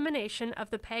 this elimination of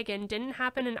the pagan didn't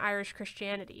happen in Irish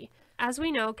Christianity. As we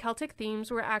know, Celtic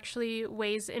themes were actually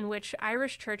ways in which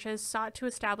Irish churches sought to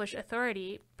establish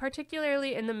authority,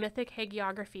 particularly in the mythic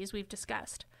hagiographies we've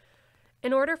discussed.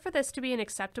 In order for this to be an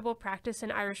acceptable practice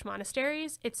in Irish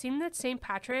monasteries, it seemed that St.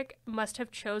 Patrick must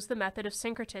have chose the method of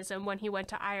syncretism when he went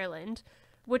to Ireland,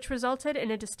 which resulted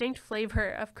in a distinct flavor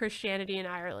of Christianity in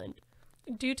Ireland.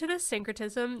 Due to this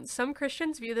syncretism, some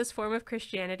Christians view this form of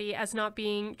Christianity as not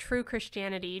being true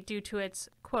Christianity due to its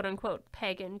quote-unquote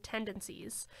pagan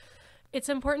tendencies. It's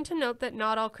important to note that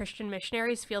not all Christian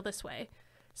missionaries feel this way.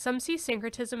 Some see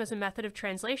syncretism as a method of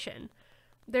translation.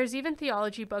 There's even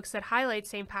theology books that highlight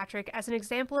St. Patrick as an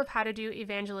example of how to do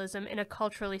evangelism in a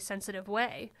culturally sensitive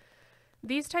way.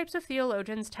 These types of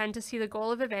theologians tend to see the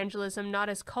goal of evangelism not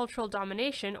as cultural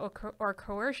domination or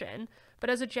coercion, but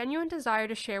as a genuine desire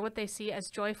to share what they see as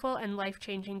joyful and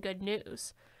life-changing good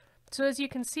news. So as you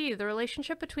can see, the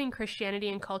relationship between Christianity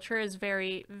and culture is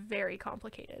very, very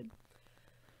complicated.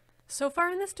 So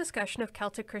far in this discussion of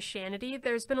Celtic Christianity,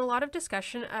 there's been a lot of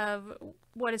discussion of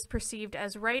what is perceived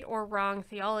as right or wrong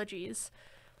theologies.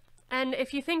 And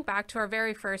if you think back to our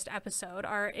very first episode,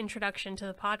 our introduction to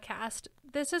the podcast,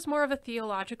 this is more of a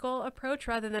theological approach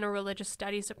rather than a religious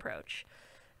studies approach.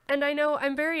 And I know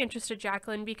I'm very interested,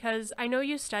 Jacqueline, because I know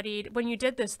you studied, when you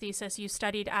did this thesis, you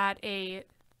studied at a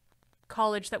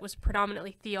college that was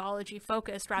predominantly theology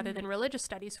focused rather than religious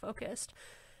studies focused.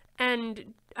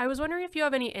 And I was wondering if you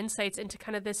have any insights into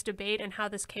kind of this debate and how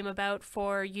this came about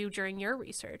for you during your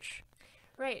research.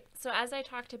 Right. So as I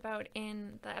talked about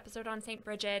in the episode on St.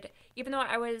 Bridget, even though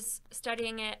I was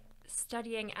studying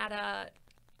at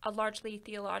a largely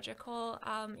theological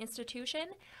institution,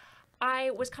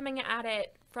 I was coming at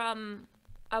it from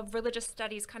a religious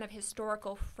studies kind of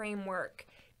historical framework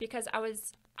because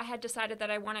I had decided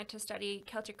that I wanted to study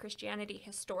Celtic Christianity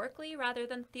historically rather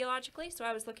than theologically, so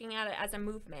I was looking at it as a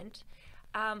movement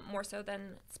more so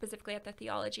than specifically at the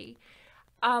theology.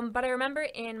 But I remember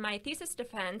in my thesis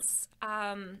defense,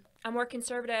 a more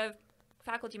conservative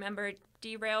faculty member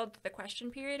derailed the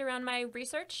question period around my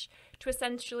research to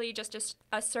essentially just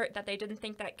assert that they didn't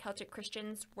think that Celtic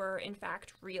Christians were in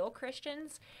fact real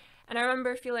Christians. And I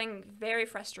remember feeling very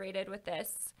frustrated with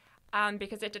this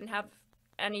because it didn't have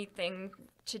anything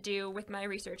to do with my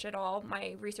research at all.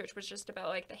 My research was just about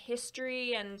like the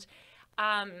history and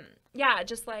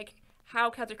just like how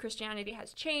Celtic Christianity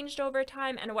has changed over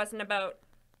time, and it wasn't about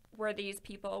were these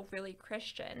people really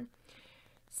Christian.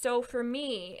 So for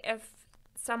me, if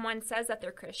someone says that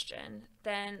they're Christian,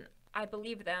 then I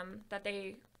believe them that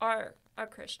they are a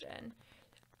Christian.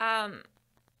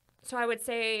 So I would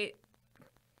say,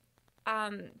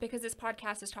 because this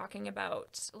podcast is talking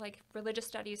about like religious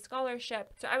studies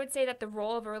scholarship, so I would say that the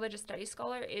role of a religious studies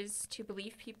scholar is to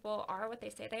believe people are what they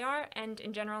say they are, and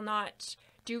in general not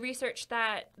do research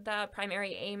that the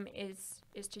primary aim is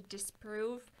to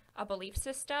disprove a belief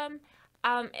system.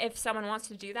 If someone wants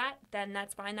to do that, then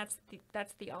that's fine.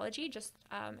 That's theology. Just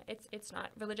it's not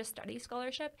religious studies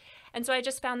scholarship. And so I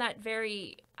just found that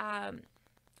very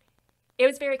it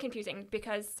was very confusing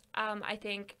because I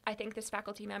think this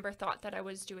faculty member thought that I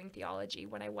was doing theology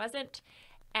when I wasn't,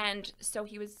 and so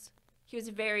he was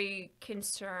very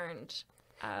concerned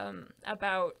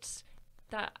about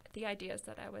the ideas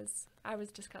that I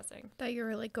was discussing. That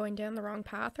you're like going down the wrong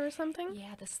path or something?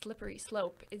 Yeah, the slippery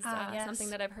slope is yes.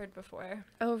 something that I've heard before.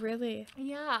 Oh, really?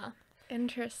 Yeah.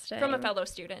 Interesting. From a fellow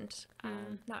student,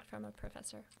 not from a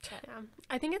professor. Yeah.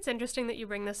 I think it's interesting that you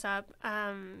bring this up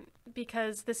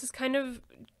because this is kind of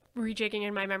rejigging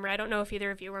in my memory. I don't know if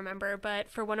either of you remember, but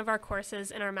for one of our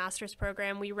courses in our master's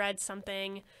program, we read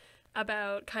something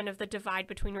about kind of the divide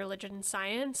between religion and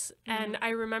science. Mm-hmm. And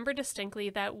I remember distinctly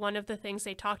that one of the things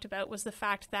they talked about was the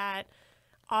fact that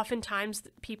oftentimes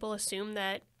people assume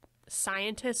that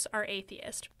scientists are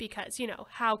atheist because,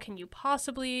 how can you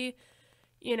possibly,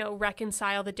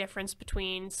 reconcile the difference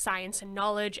between science and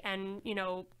knowledge and,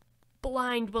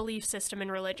 blind belief system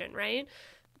and religion, right?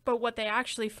 But what they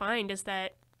actually find is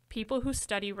that people who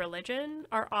study religion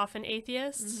are often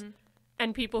atheists, mm-hmm.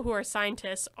 and people who are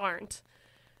scientists aren't.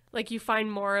 Like, you find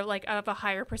more, like, of a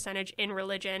higher percentage in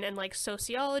religion and, like,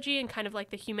 sociology and kind of, like,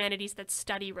 the humanities that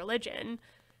study religion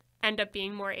end up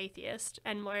being more atheist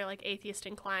and more like atheist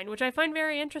inclined, which I find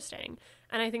very interesting.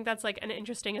 And I think that's like an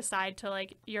interesting aside to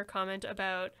like your comment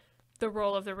about the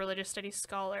role of the religious studies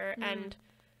scholar. And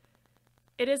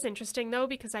it is interesting though,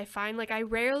 because I find like I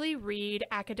rarely read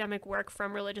academic work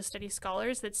from religious studies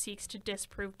scholars that seeks to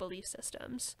disprove belief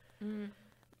systems.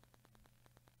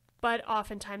 But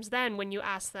oftentimes then when you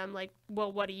ask them like,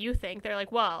 well, what do you think? They're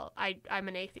like, well, I'm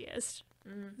an atheist.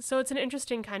 So it's an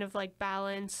interesting kind of like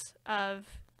balance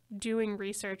of doing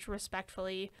research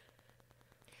respectfully.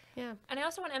 Yeah. And I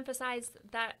also want to emphasize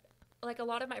that like a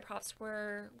lot of my profs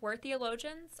were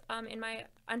theologians in my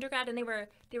undergrad, and they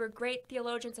were great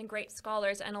theologians and great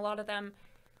scholars, and a lot of them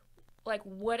like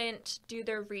wouldn't do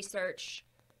their research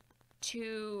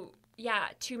to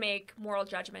make moral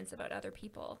judgments about other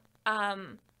people.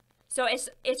 So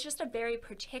it's just a very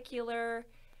particular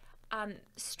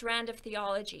strand of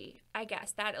theology, I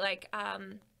guess, that like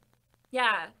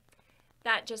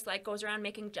that just like goes around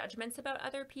making judgments about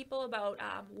other people, about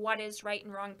what is right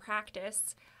and wrong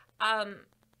practice. And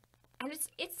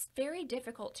it's very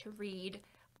difficult to read.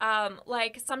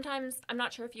 Like sometimes, I'm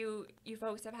not sure if you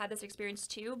folks have had this experience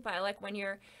too, but like when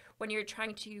you're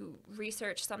trying to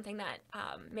research something that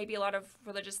maybe a lot of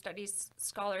religious studies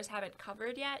scholars haven't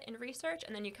covered yet in research,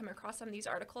 and then you come across some of these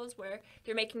articles where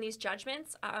they're making these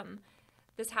judgments.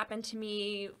 This happened to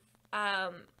me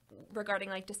regarding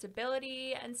like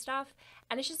disability and stuff,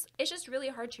 and it's just really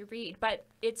hard to read. But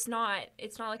it's not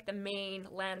like the main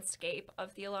landscape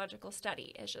of theological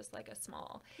study. It's just like a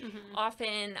small,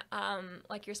 often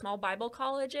like your small Bible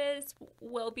colleges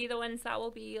will be the ones that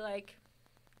will be like,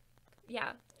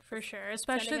 for sure,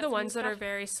 especially the ones that are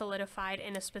very solidified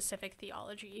in a specific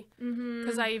theology.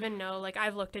 Because I even know, like,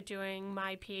 I've looked at doing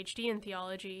my PhD in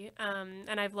theology,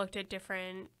 and I've looked at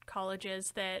different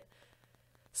colleges that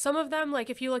some of them, like,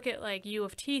 if you look at, like, U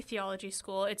of T theology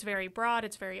school, it's very broad,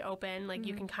 it's very open, like,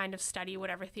 you can kind of study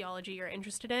whatever theology you're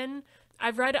interested in.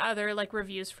 I've read other, like,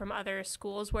 reviews from other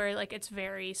schools where, like, it's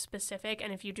very specific,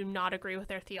 and if you do not agree with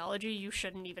their theology, you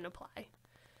shouldn't even apply.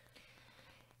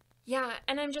 Yeah,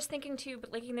 and I'm just thinking too,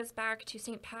 but linking this back to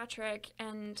St. Patrick,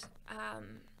 and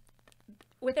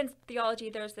within theology,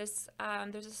 there's this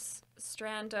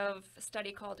strand of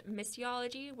study called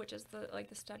missiology, which is the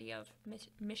study of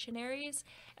missionaries,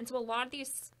 and so a lot of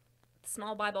these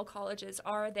small Bible colleges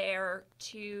are there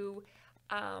to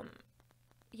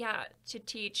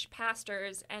teach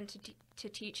pastors and to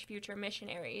teach future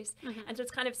missionaries, and so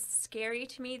it's kind of scary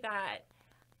to me that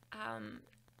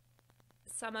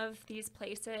some of these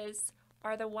places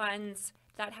are the ones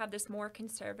that have this more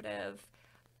conservative,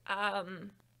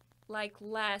 like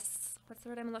less, what's the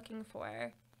word I'm looking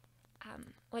for?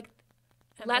 Like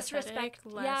less respect,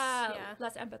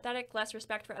 less empathetic, less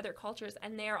respect for other cultures,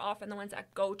 and they are often the ones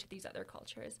that go to these other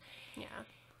cultures. Yeah.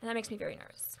 And that makes me very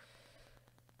nervous.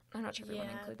 I'm not sure if we want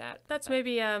to include that. That's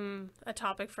maybe a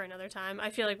topic for another time. I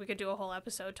feel like we could do a whole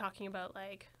episode talking about,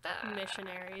 like,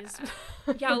 missionaries.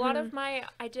 Yeah, a lot of my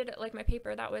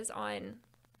paper that was on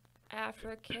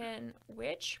African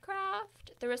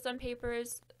witchcraft. There were some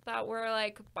papers that were,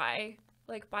 by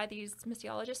these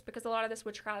missiologists, because a lot of this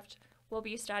witchcraft will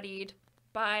be studied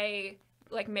by,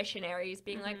 like, missionaries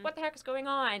being like, what the heck is going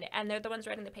on? And they're the ones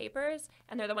writing the papers,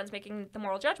 and they're the ones making the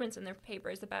moral judgments in their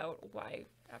papers about why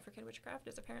African witchcraft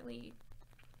is apparently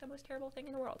the most terrible thing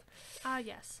in the world.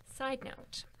 Yes. Side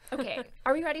note. Okay,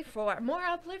 are we ready for more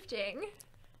uplifting?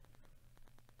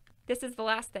 This is the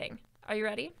last thing. Are you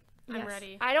ready? I'm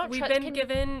ready. We've been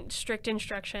given strict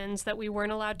instructions that we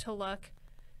weren't allowed to look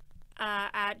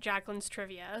at Jacqueline's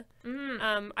trivia.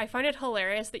 I find it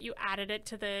hilarious that you added it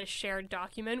to the shared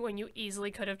document when you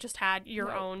easily could have just had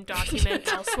your own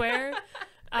document elsewhere.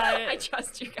 I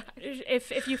trust you guys.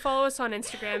 If you follow us on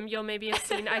Instagram, you'll maybe have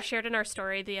seen, I shared in our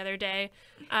story the other day,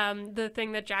 the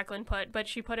thing that Jacqueline put, but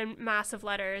she put in massive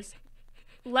letters,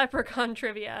 leprechaun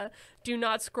trivia, do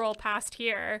not scroll past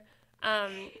here.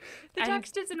 The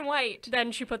text is in white.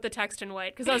 Then she put the text in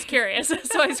white, because I was curious,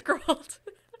 so I scrolled.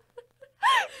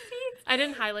 I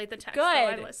didn't highlight the text, though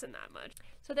I listened that much.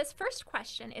 So this first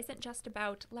question isn't just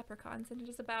about leprechauns, and it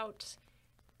is about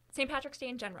St. Patrick's Day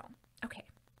in general. Okay,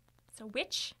 so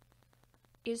which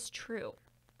is true?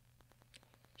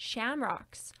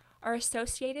 Shamrocks are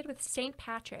associated with St.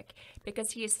 Patrick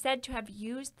because he is said to have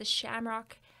used the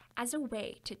shamrock as a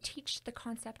way to teach the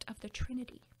concept of the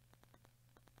Trinity.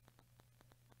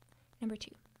 Number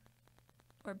 2,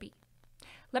 or B.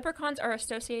 Leprechauns are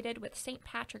associated with St.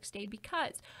 Patrick's Day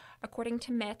because, according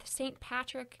to myth, St.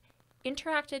 Patrick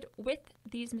interacted with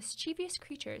these mischievous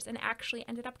creatures and actually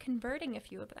ended up converting a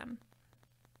few of them.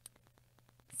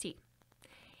 C.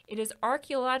 it is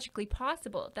archaeologically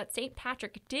possible that St.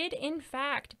 Patrick did in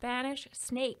fact banish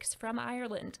snakes from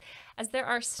Ireland, as there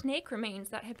are snake remains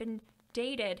that have been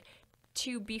dated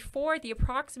to before the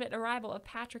approximate arrival of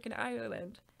Patrick in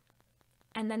Ireland,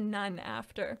 and then none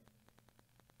after.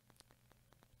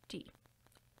 D.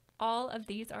 All of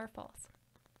these are false.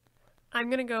 I'm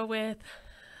going to go with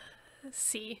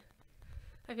C.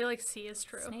 I feel like C is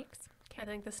true. Snakes? I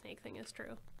think the snake thing is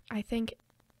true. I think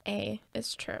A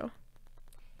is true.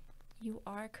 You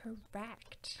are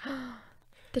correct.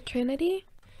 The Trinity?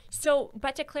 So,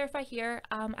 but to clarify here,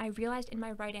 I realized in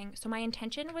my writing, so my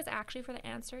intention was actually for the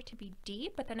answer to be D,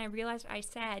 but then I realized I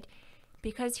said,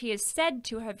 because he is said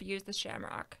to have used the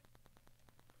shamrock.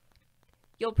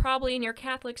 You'll probably, in your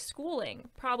Catholic schooling,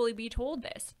 probably be told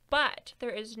this, but there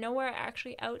is nowhere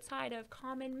actually outside of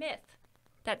common myth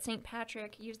that St.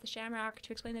 Patrick used the shamrock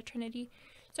to explain the Trinity.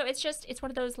 So it's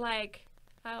one of those, like,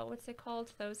 what's it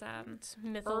called? Those, It's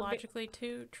mythologically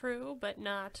true, but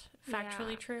not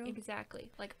factually true.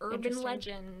 Exactly. Like urban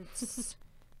legends.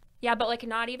 Yeah, but like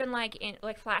not even like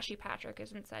like Flashy Patrick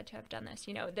isn't said to have done this.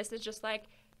 You know, this is just like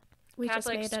We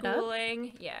Catholic just made schooling.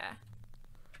 it up? Yeah.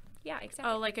 Yeah,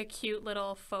 exactly. Oh, like a cute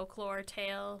little folklore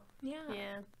tale. Yeah.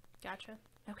 Yeah, gotcha.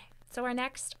 Okay. So our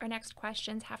next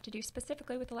questions have to do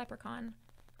specifically with the leprechaun,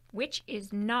 which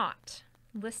is not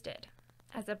listed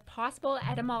as a possible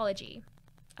etymology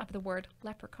of the word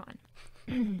leprechaun.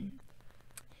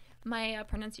 My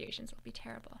pronunciations will be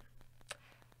terrible.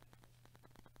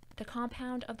 The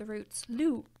compound of the roots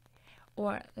lu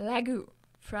or lagu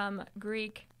from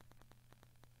Greek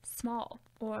small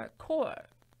or cor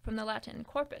from the Latin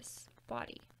corpus,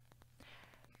 body.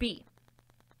 B.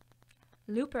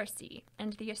 Luperci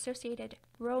and the associated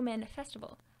Roman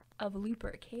festival of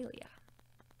Lupercalia.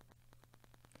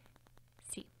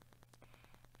 C.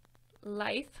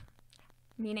 Life,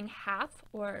 meaning half,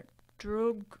 or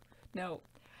drug, no,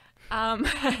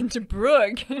 and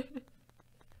brug,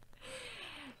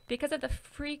 because of the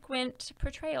frequent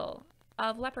portrayal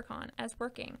of leprechaun as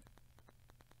working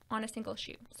on a single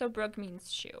shoe. So brug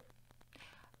means shoe.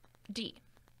 D.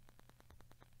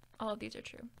 All of these are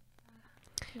true.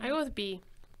 I go with B.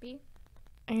 B.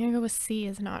 I'm going to go with C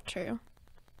is not true.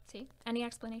 C. Any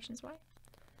explanations why?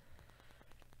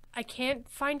 I can't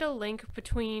find a link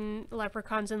between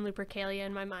leprechauns and Lupercalia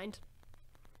in my mind.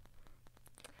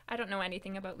 I don't know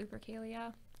anything about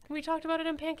Lupercalia. We talked about it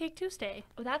on Pancake Tuesday.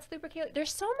 Oh, that's Lupercalia.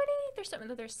 There's so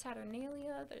many. There's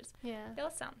Saturnalia. They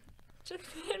all sound.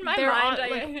 In my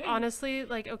mind, honestly,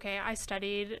 like, okay, I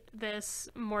studied this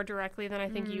more directly than I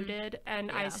think you did,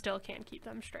 and I still can't keep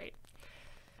them straight.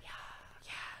 Yeah.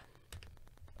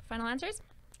 Final answers?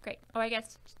 Great. Oh, I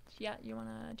guess, yeah, do you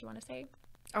wanna say?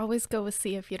 Always go with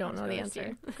C if you don't know the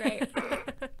answer. Great.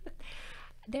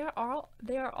 They are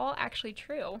all actually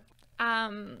true.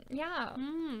 Yeah.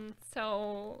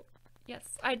 So, yes,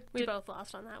 we both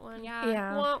lost on that one.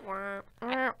 Yeah. Wah,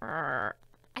 wah.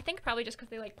 I think probably just because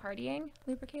they like partying,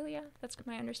 Lupercalia. That's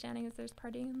my understanding is there's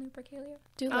partying in Lupercalia.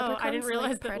 Do leprechauns I didn't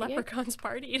realize like that partying? leprechauns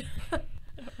partied.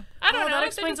 I don't know. That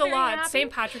explains a lot. Happy. St.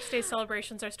 Patrick's Day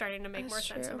celebrations are starting to make That's more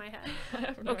sense in true. my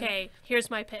head. Okay, here's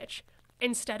my pitch.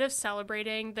 Instead of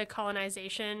celebrating the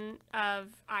colonization of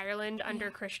Ireland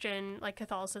under Christian, like,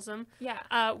 Catholicism,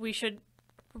 we should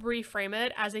reframe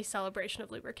it as a celebration of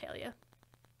Lupercalia.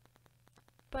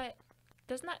 But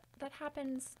doesn't that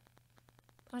happens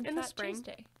on in the Fat spring?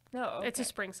 Tuesday? No, okay. It's a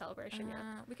spring celebration.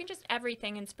 We can just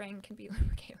everything in spring can be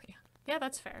Lupercalia. Yeah,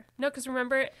 that's fair. No, because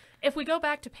remember, if we go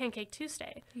back to Pancake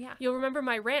Tuesday, you'll remember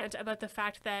my rant about the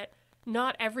fact that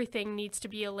not everything needs to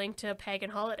be a link to a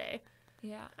pagan holiday.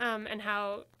 Yeah. And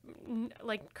how,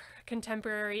 like,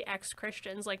 contemporary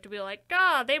ex-Christians like to be like,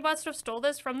 they must have stole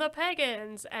this from the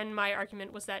pagans. And my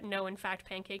argument was that no, in fact,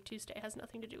 Pancake Tuesday has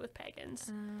nothing to do with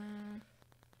pagans.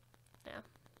 Yeah.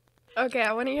 Okay,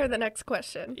 I want to hear the next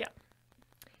question. Yeah.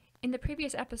 In the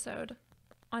previous episode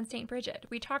on St. Bridget,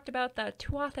 we talked about the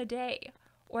Tuatha Dé,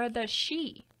 or the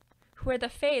She, who are the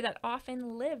fae that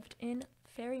often lived in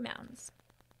fairy mounds.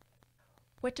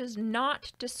 What does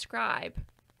not describe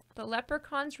the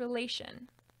leprechaun's relation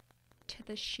to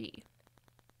the She?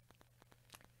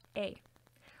 A.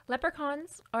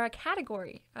 Leprechauns are a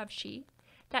category of She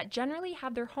that generally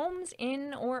have their homes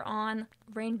in or on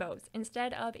rainbows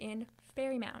instead of in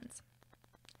fairy mounds.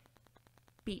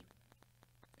 B.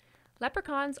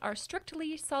 Leprechauns are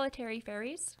strictly solitary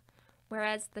fairies,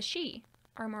 whereas the She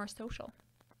are more social.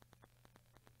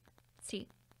 C.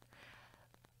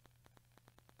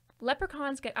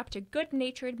 Leprechauns get up to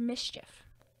good-natured mischief,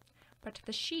 but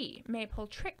the She may pull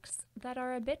tricks that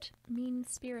are a bit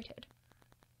mean-spirited.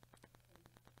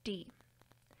 D.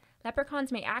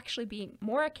 leprechauns may actually be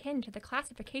more akin to the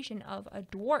classification of a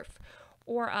dwarf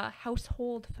or a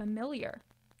household familiar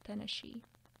than a she.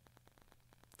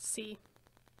 C.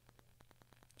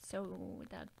 So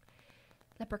the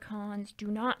leprechauns do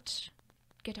not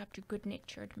get up to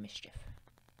good-natured mischief.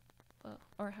 Well,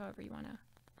 or however you want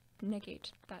to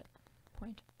negate that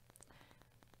point.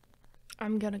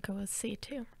 I'm gonna go with C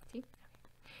too. See?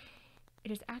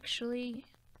 It is actually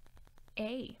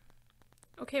A.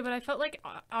 Okay, but I felt like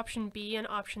option B and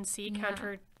option C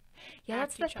counter. Yeah,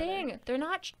 that's the thing. They're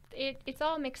not. It's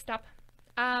all mixed up.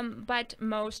 But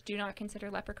most do not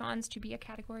consider leprechauns to be a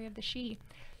category of the she.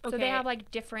 So they have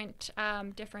like different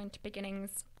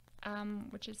beginnings,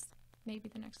 which is maybe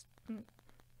the next.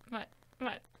 What?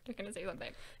 You're gonna say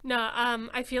something? No,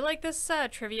 I feel like this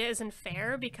trivia isn't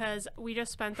fair because we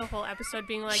just spent the whole episode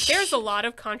being like, there's a lot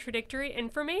of contradictory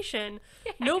information.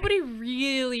 Yeah. Nobody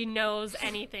really knows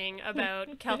anything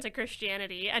about Celtic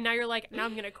Christianity, and now you're like, now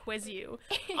I'm gonna quiz you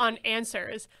on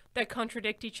answers that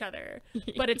contradict each other.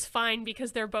 But it's fine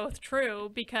because they're both true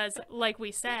because, like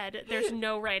we said, there's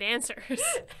no right answers.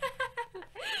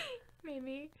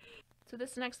 Maybe. So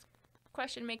this next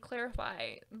question may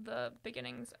clarify the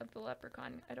beginnings of the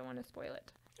leprechaun. I don't want to spoil it.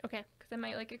 Okay. Because I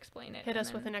might like explain it. Hit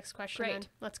us with the next question. Great. Then.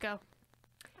 Let's go.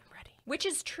 I'm ready. Which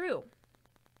is true.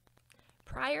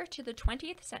 Prior to the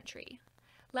 20th century,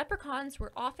 leprechauns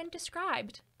were often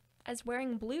described as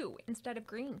wearing blue instead of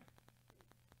green.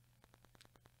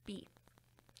 B.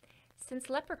 Since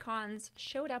leprechauns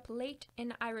showed up late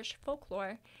in Irish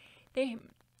folklore, they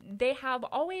have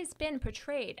always been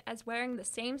portrayed as wearing the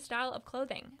same style of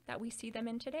clothing that we see them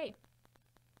in today.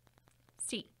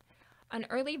 C. An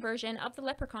early version of the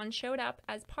leprechaun showed up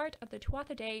as part of the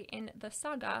Tuatha Dé in the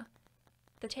saga,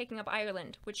 The Taking of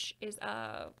Ireland, which is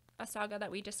a saga that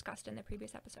we discussed in the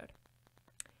previous episode.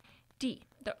 D.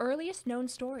 The earliest known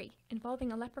story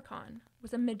involving a leprechaun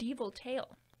was a medieval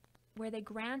tale where they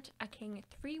grant a king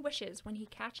 3 wishes when he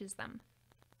catches them,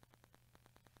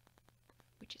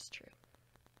 which is true.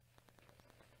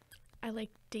 I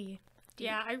like D.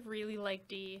 Yeah, I really like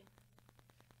D.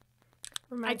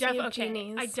 Reminds me of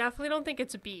genies. I definitely don't think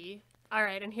it's a B. All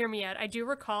right, and hear me out. I do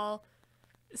recall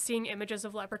seeing images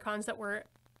of leprechauns that were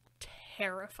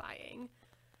terrifying,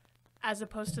 as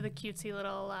opposed to the cutesy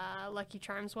little Lucky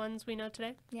Charms ones we know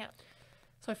today. Yeah.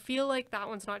 So I feel like that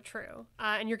one's not true.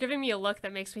 And you're giving me a look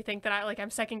that makes me think that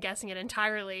I'm second guessing it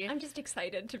entirely. I'm just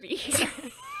excited to be here.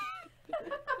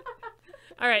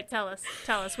 All right, tell us.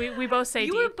 We both say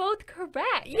you D. were both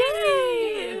correct.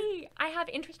 Yay! I have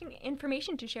interesting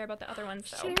information to share about the other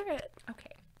ones, though. Share it.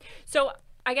 Okay. So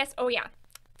I guess,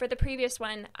 for the previous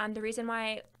one, the reason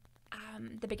why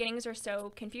the beginnings are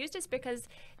so confused is because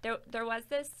there was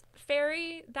this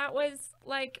fairy that was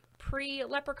like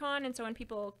pre-leprechaun, and so when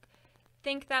people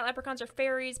think that leprechauns are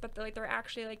fairies, but they're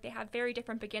actually like they have very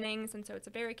different beginnings, and so it's a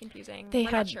very confusing. They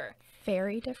We're had not sure.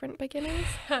 very different beginnings.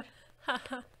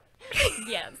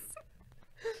 Yes.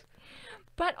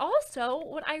 But also,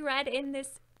 what I read in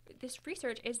this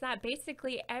research is that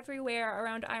basically everywhere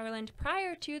around Ireland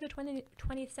prior to the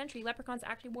 20th century, leprechauns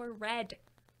actually wore red.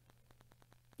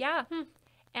 Yeah.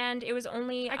 And it was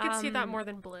only... I could see that more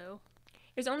than blue.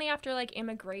 It was only after, like,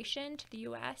 immigration to the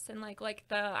U.S. and, like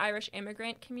the Irish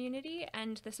immigrant community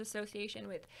and this association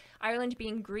with Ireland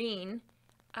being green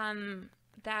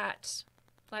that,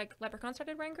 like, leprechauns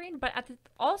started wearing green. But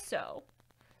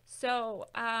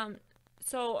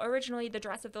So originally the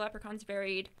dress of the leprechauns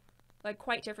varied like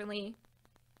quite differently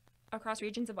across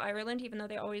regions of Ireland, even though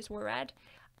they always wore red.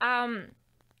 But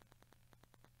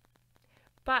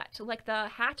like the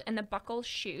hat and the buckle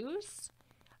shoes,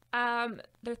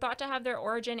 they're thought to have their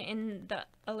origin in the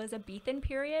Elizabethan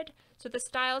period. So the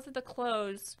styles of the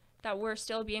clothes that were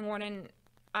still being worn in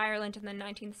Ireland in the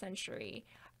 19th century,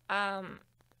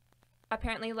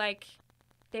 apparently like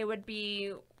they would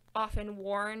be often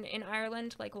worn in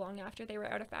Ireland like long after they were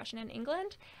out of fashion in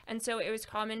England, and so it was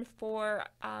common for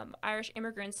Irish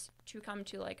immigrants to come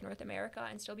to like North America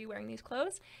and still be wearing these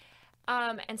clothes,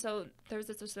 and so there's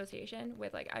this association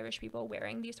with like Irish people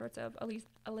wearing these sorts of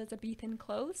Elizabethan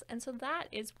clothes, and so that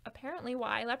is apparently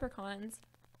why leprechauns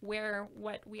wear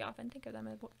what we often think of them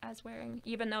as wearing,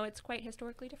 even though it's quite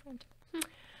historically different.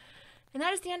 And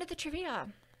that is the end of the trivia.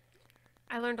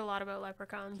 I learned a lot about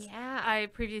leprechauns. Yeah. I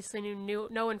previously knew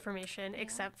no information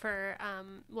except for,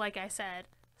 like I said,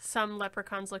 some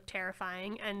leprechauns look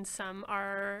terrifying and some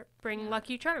bring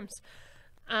lucky charms.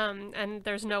 And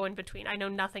there's no in between. I know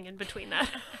nothing in between that.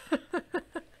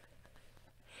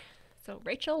 So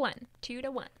Rachel won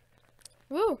 2-1.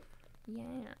 Woo.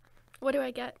 Yeah. What do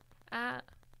I get?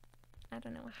 I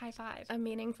don't know, a high five. A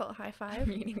meaningful high A five.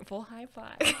 meaningful high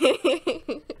five.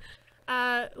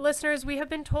 Listeners, we have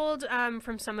been told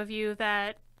from some of you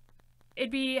that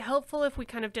it'd be helpful if we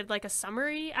kind of did like a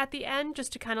summary at the end,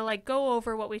 just to kind of like go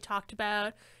over what we talked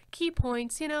about, key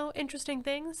points, interesting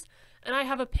things. And I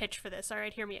have a pitch for this. All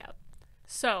right, hear me out.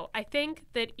 So I think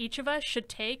that each of us should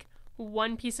take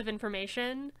one piece of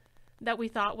information that we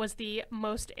thought was the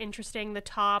most interesting, the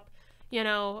top,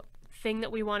 thing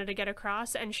that we wanted to get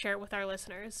across, and share it with our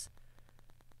listeners.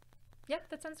 Yep,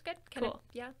 that sounds good. Cool.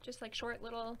 Yeah, just like short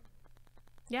little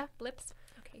blips.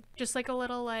 Okay. Just like a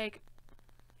little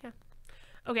yeah.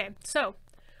 Okay, so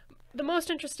the most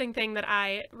interesting thing that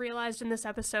I realized in this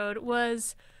episode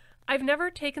was I've never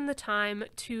taken the time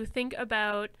to think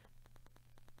about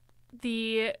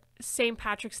the St.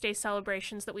 Patrick's Day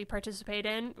celebrations that we participate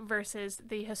in versus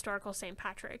the historical St.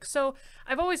 Patrick. So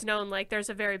I've always known there's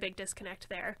a very big disconnect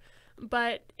there.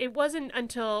 But it wasn't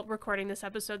until recording this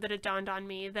episode that it dawned on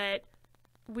me that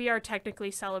we are technically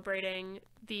celebrating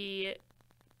the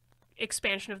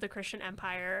expansion of the Christian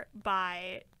empire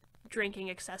by drinking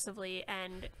excessively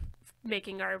and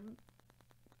making our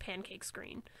pancakes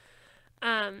green.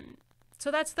 So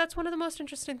that's one of the most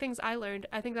interesting things I learned.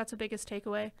 I think that's the biggest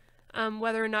takeaway.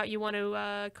 Whether or not you want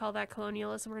to call that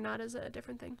colonialism or not is a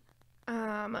different thing.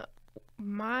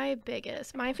 My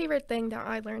favorite thing that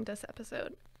I learned this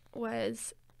episode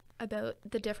was about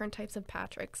the different types of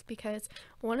Patricks, because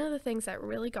one of the things that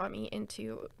really got me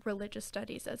into religious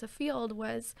studies as a field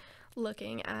was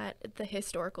looking at the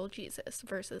historical Jesus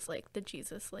versus the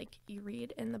Jesus you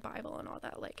read in the Bible and all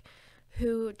that,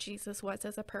 who Jesus was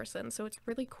as a person. So it's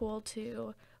really cool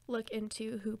to look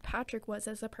into who Patrick was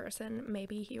as a person.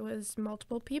 Maybe he was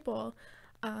multiple people.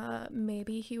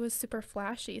 Maybe he was super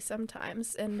flashy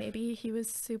sometimes, and maybe he was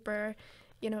super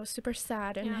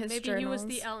sad in his maybe journals. He was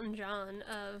the Elton John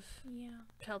of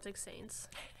Celtic saints.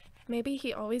 Maybe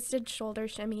he always did shoulder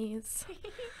shimmies.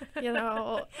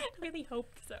 I really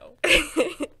hope so.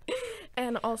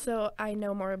 And also, I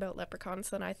know more about leprechauns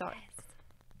than I thought.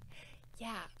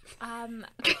 Yeah.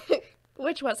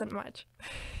 Which wasn't much.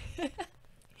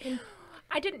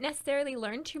 I didn't necessarily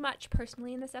learn too much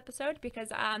personally in this episode because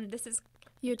this is...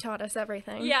 You taught us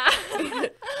everything. Yeah.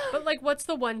 But what's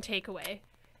the one takeaway?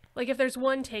 If there's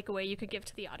one takeaway you could give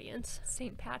to the audience.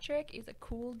 St. Patrick is a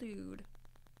cool dude.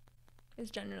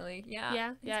 Is generally,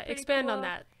 Yeah. Pretty Expand cool. on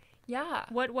that. Yeah.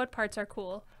 What parts are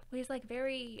cool? Well, he's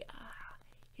very,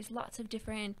 he's lots of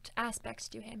different aspects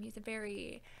to him. He's a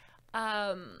very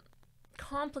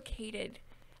complicated,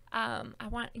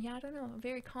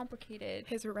 very complicated.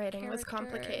 His writing was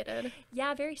character. complicated.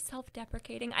 Yeah, very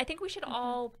self-deprecating. I think we should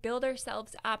all build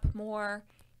ourselves up more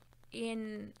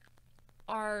in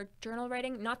our journal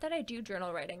writing. Not that I do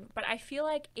journal writing, but I feel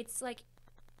like it's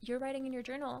you're writing in your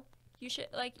journal. You should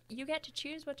you get to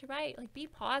choose what to write. Be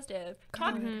positive.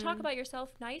 Talk about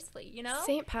yourself nicely,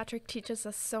 St. Patrick teaches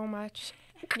us so much.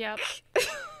 Yep.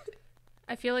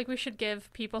 I feel like we should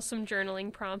give people some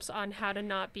journaling prompts on how to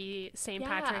not be St.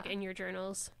 Patrick in your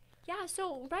journals. Yeah,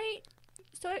 so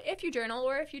if you journal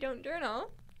or if you don't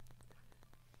journal,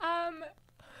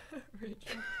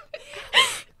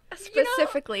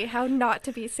 Specifically, how not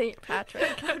to be St.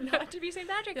 Patrick. How not to be St.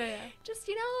 Patrick. Yeah. Just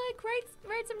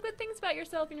write some good things about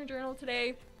yourself in your journal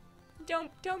today.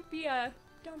 Don't be a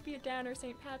downer,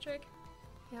 St. Patrick.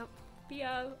 Yep. Be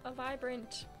a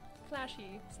vibrant,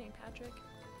 flashy St. Patrick.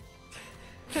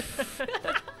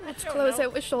 Let's close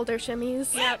it with shoulder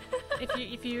shimmies. Yep.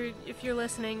 If you're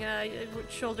listening,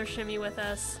 shoulder shimmy with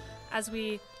us as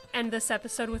we end this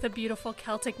episode with a beautiful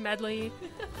Celtic medley.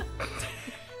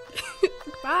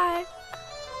 Bye.